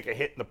they're going to take a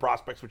hit in the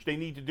prospects, which they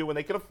need to do and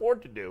they can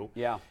afford to do.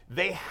 Yeah.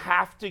 They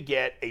have to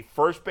get a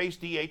first base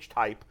DH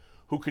type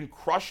who can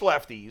crush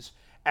lefties,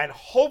 and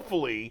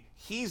hopefully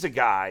he's a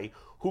guy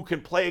who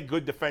can play a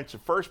good defensive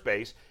first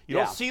base. You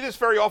Yeah. don't see this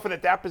very often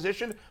at that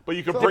position, but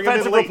you can bring him in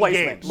Defensive late in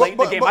replacement. games. Late in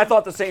the game. I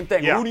thought the same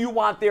thing. Yeah. Who do you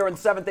want there in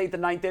 7th, 8th,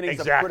 and 9th innings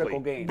Exactly. of critical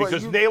games?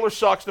 Because you- Naylor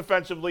sucks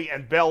defensively,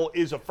 and Bell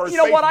is a first You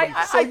know what?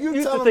 baseman. I you used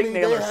to telling think me they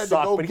Naylor had to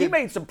sucked, go but he get-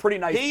 made some pretty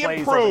nice He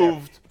plays over there.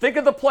 improved. Think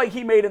of the play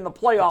he made in the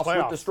playoffs with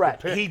the playoffs,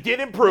 stretch. the pick. He did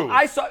improve.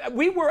 I saw.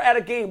 We were at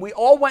a game. We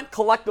all went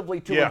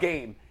collectively to Yeah. a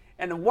game,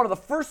 and one of the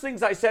first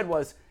things I said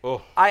was,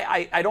 Oh.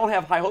 I don't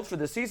have high hopes for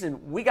this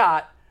season. We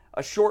got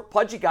a short,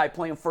 pudgy guy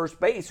playing first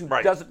base who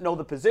Right. doesn't know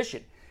the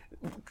position.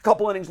 A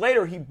couple innings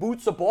later, he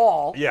boots a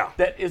ball Yeah.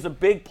 that is a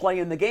big play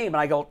in the game, and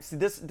I go, see,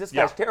 this guy's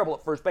Yeah. terrible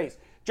at first base.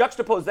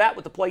 Juxtapose that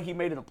with the play he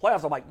made in the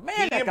playoffs. I'm like, man,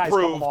 he that guy's come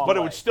a improved, long but it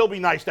way. would still be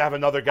nice to have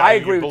another guy I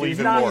who agree you with you. believe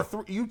You in need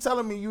more. You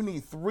telling me you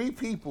need 3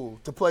 people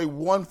to play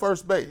one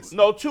first base?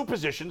 No, 2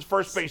 positions,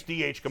 first base,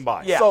 DH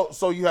combined. Yeah.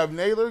 So you have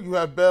Naylor, you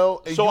have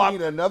Bell, and So you I'm-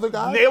 need another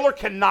guy? Naylor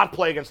cannot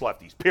play against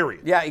lefties.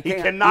 Period. Yeah, he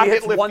can't. cannot He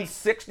hit hits lefties.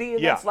 160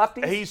 against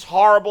lefties? He's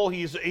horrible.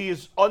 He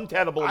is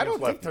untenable I against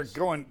don't think they're lefties.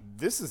 going.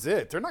 This is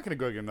it. They're not going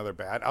to go get another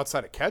bat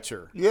outside of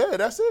catcher. Yeah,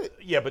 that's it.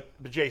 Yeah, but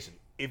Jason,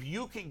 if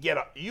you could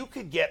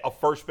get a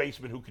first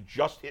baseman who could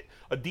just hit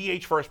a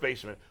DH first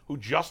baseman who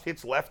just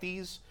hits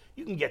lefties,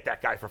 you can get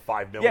that guy for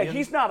 $5 million. Yeah,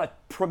 he's not a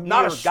premier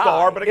Not a guy.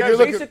 star, but a guy It's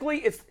who-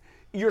 basically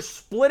you're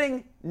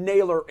splitting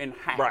Naylor in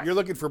half. Right. You're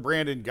looking for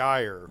Brandon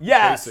Geyer.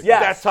 Yes, basically.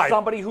 yes. That type.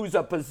 Somebody who's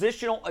a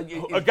positional,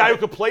 A guy who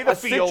could play the a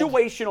field.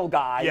 situational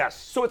guy. Yes.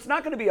 So it's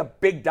not going to be a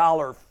big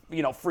dollar,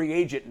 free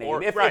agent name.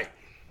 Or- right.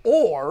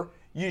 Or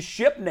you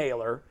ship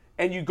Naylor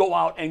and you go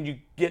out and you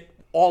get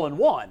all in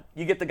one.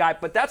 You get the guy,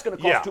 but that's going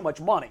to cost Yeah. too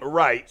much money.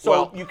 Right. So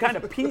Well- you kind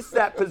of piece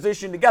that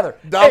position together.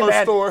 Dollar Hey,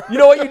 man, store. You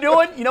know what you're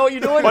doing? You know what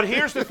you're doing? But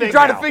here's the thing You're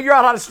trying now. to figure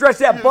out how to stretch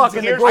that buck in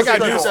the Here's- grocery I got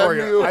Grocery news store. for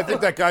you. Samuel. I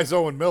think that guy's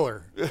Owen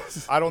Miller.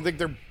 I don't think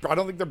they're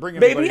bringing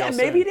Maybe anybody else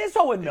maybe in. it is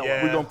Owen Miller.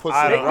 Yeah, We're gonna put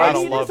I some- don't, Maybe I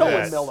don't it love is Owen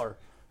that. Miller.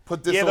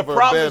 Put this Yeah, the over a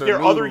problem is bed there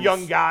or are other lose.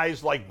 young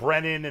guys like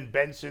Brennan and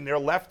Benson. They're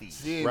lefties.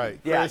 Yeah, Right.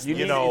 Yeah, Chris, you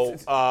You need- know,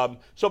 it's-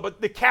 but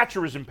the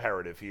catcher is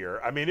imperative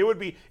here. I mean, it would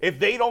be if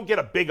they don't get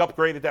a big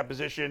upgrade at that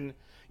position.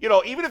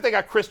 Even if they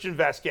got Christian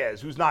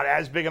Vasquez, who's not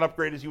as big an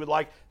upgrade as you would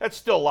like, that's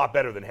still a lot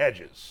better than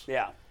Hedges.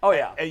 Yeah. Oh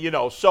yeah. And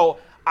so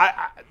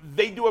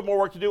they do have more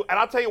work to do. And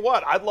I'll tell you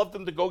what, I'd love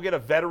them to go get a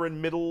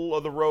veteran, middle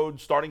of the road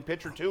starting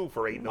pitcher too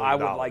for $8 million. I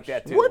would like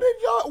that too.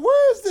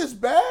 Where is this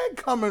bag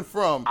coming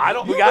from? I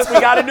don't. We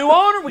got a new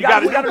owner. We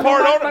got a new new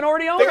part owner.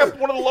 minority They owner. got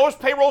one of the lowest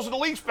payrolls in the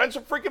league. Spend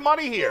some freaking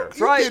money here.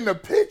 You're right. getting a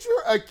pitcher,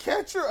 a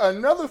catcher,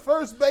 another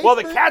first baseman? Well,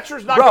 the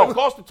catcher's not Bro. going to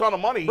cost a ton of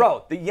money.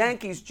 Bro, the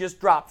Yankees just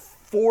dropped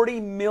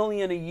 $40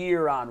 million a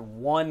year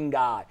on one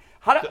guy.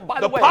 By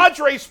the way,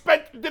 Padres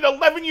did an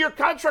 11-year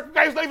contract. The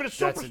guy's not even a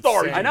superstar.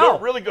 insane. He's I know. a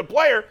really good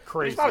player. But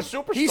Crazy. he's not a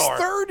superstar. He's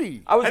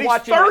 30. I was And he's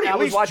watching. 30. I At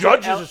was least watching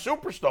Judge M- is a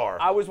superstar.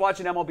 I was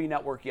watching MLB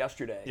Network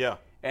yesterday. Yeah.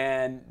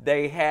 And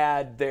they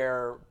had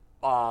their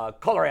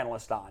color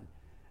analyst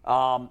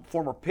on,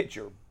 former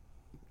pitcher.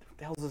 What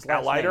the hell's his last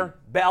Al Leiter? name?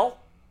 Bell.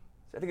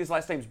 I think his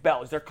last name's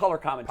Bell. He's their color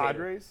commentator.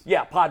 Padres?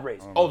 Yeah,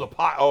 Padres. Oh,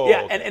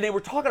 Yeah, okay. and they were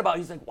talking about.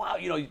 He's like, wow,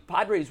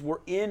 Padres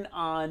were in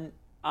on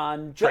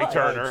Judge. Trey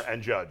Turner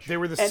and Judge. They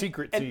were the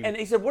secret team. And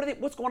he said,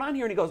 what's going on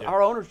here? And he goes,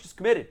 our owner's just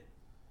committed.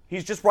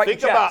 He's just writing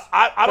Think checks. about-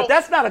 I but don't-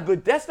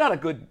 that's not a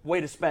good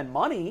way to spend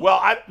money. Well,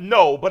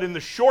 no, but in the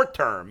short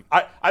term,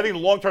 I think in the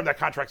long term that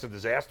contract's a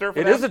disaster. For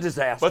It them. is a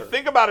disaster. But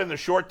think about it in the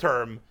short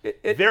term.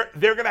 They're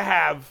going to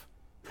have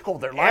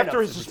their after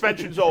lineups his is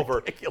suspension's over,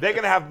 ridiculous. they're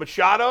going to have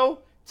Machado,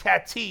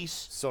 Tatis,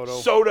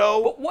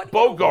 Soto. But what,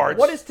 Bogarts.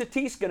 What is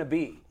Tatis going to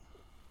be?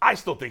 I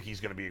still think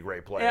he's going to be a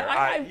great player.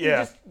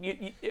 Yeah,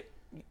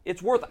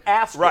 it's worth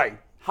asking. Right.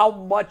 How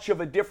much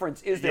of a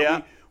difference is there?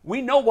 Yeah.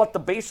 we know what the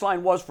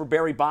baseline was for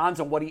Barry Bonds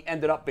and what he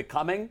ended up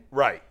becoming.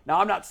 Right. Now,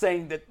 I'm not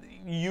saying that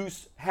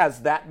use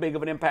has that big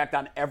of an impact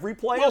on every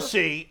player. We'll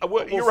see.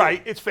 You're see.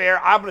 right. It's fair.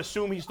 I'm going to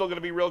assume he's still going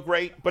to be real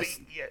great, but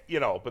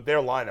but their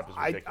lineup is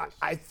ridiculous.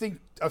 I think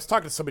I was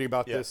talking to somebody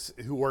about this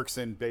who works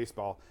in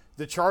baseball.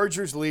 The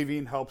Chargers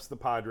leaving helps the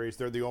Padres.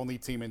 They're the only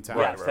team in town.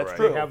 Yes, that's right.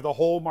 true. They have the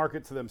whole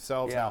market to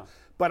themselves now.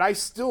 But I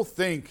still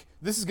think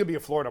this is going to be a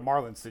Florida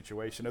Marlins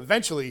situation.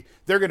 Eventually,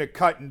 they're going to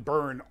cut and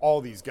burn all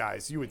these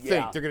guys. You would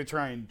think they're going to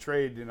try and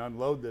trade and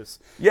unload this.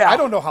 Yeah. I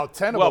don't know how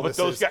tenable but this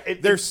those is. guys-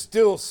 they're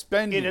still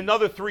spending. In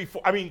another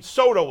 3-4, I mean,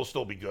 Soto will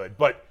still be good,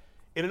 but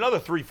in another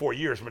 3-4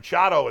 years,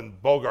 Machado and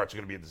Bogarts are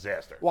going to be a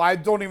disaster. Well, I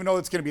don't even know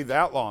it's going to be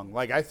that long.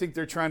 Like, I think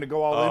they're trying to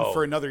go all in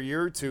for another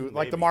year or two,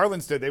 like the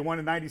Marlins did. They won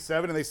in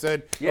 '97, and they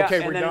said, Yeah, okay,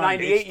 and we're then done. in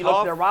 '98, It's you look at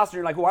tough. their roster,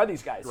 you're like, who are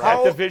these guys?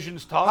 That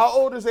division's tough. How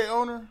old is their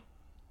owner?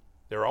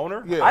 Their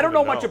owner? Yeah. I don't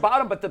know even much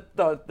about him, but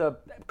the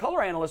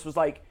color analyst was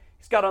like,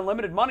 he's got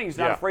unlimited money. He's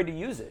not Yeah. afraid to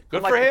use it. Good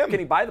I'm like, for him. Can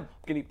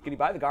he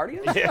buy the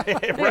Guardians? Yeah,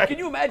 Dude, right. Can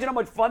you imagine how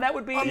much fun that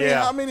would be? I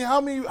mean,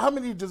 how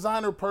many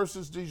designer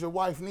purses does your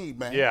wife need,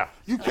 man? Yeah,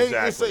 You can't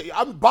just exactly.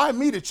 say, buy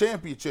me the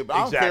championship. I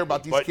don't Exactly, care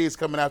about these but- kids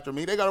coming after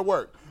me. They got to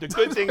work. The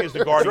good thing is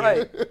the Guardians.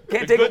 right. Can't the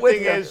take it good with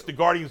thing you. is the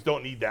Guardians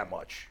don't need that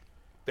much.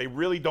 They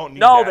really don't need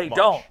No, that they much.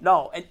 don't.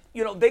 No, and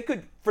they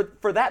could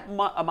for that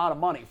amount of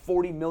money,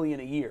 $40 million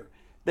a year.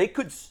 They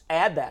could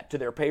add that to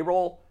their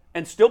payroll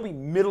and still be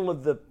middle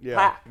of the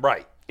pack.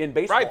 Right. In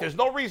baseball. Right. There's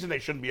no reason they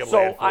shouldn't be able to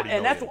So add 40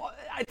 and that's million.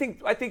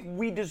 why I think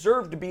we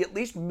deserve to be at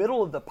least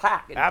middle of the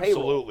pack in payroll.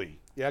 Absolutely.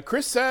 Yeah,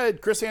 Chris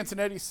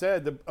Antonetti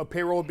said a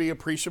payroll would be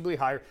appreciably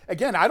higher.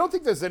 Again, I don't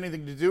think there's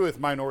anything to do with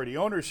minority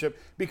ownership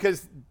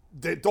because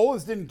the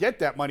Dolans didn't get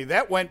that money.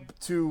 That went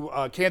to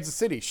Kansas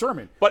City,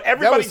 Sherman. But that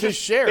everybody was his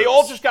just shares. they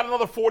all just got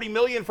another 40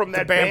 million from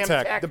that BAM BAM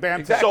Tech, Tech. the BAM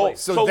Exactly. Tech.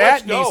 So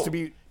let's that needs go. to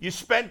be You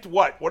spent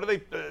what? What are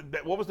they?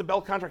 What was the Bell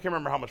contract? I can't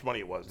remember how much money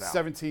it was now.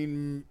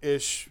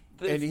 17-ish.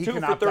 And It's he two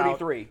can for opt out.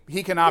 33.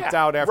 He can opt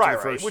Yeah, out after right,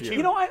 the first which year. he-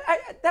 You know, I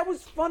that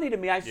was funny to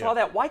me. I saw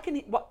that. Why can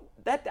he?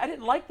 That I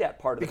didn't like that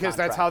part of because the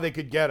that's contract. how they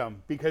could get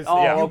him. Because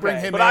Oh, you bring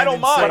okay. him But in I don't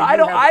and mind. say But But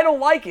you have- I don't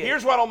like it.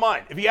 Here's what I don't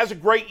mind. If he has a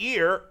great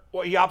year,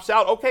 well, he opts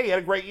out. Okay, he had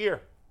a great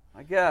year.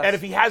 I guess. And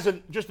if he has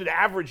just an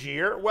average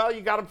year, well,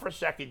 you got him for a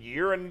second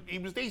year, and he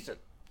was decent.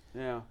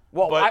 Yeah.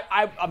 Well, But-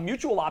 a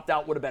mutual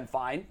opt-out would have been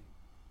fine.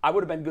 I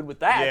would have been good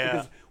with that Yeah.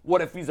 because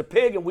what if he's a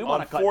pig and we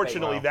want to cut?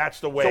 Unfortunately, bait? that's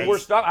the way. So we're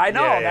stuck. I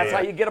know. That's how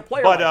you get a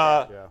player. But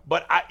like that.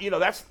 but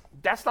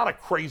that's not a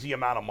crazy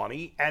amount of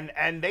money,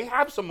 and they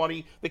have some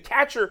money. The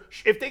catcher,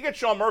 if they get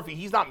Sean Murphy,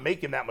 he's not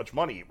making that much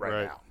money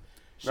right now.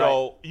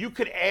 So you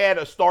could add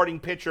a starting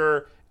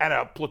pitcher and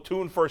a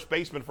platoon first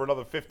baseman for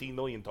another $15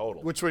 million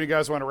total. Which one do you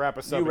guys want to wrap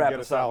us up You and wrap get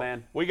us us up, out?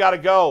 man. We got to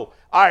go.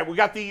 All right, we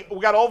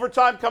got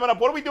overtime coming up.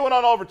 What are we doing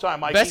on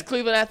overtime, Mikey? Best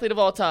Cleveland athlete of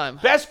all time.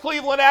 Best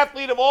Cleveland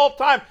athlete of all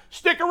time.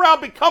 Stick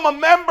around, become a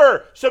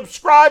member.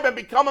 Subscribe and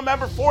become a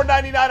member.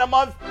 $4.99 a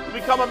month to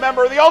become a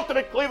member of the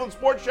Ultimate Cleveland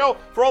Sports Show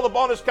for all the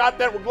bonus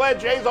content. We're glad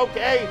Jay's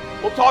okay.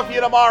 We'll talk to you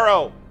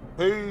tomorrow.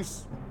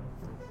 Peace.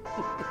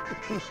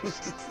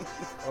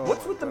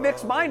 What's with the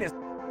mixed minus?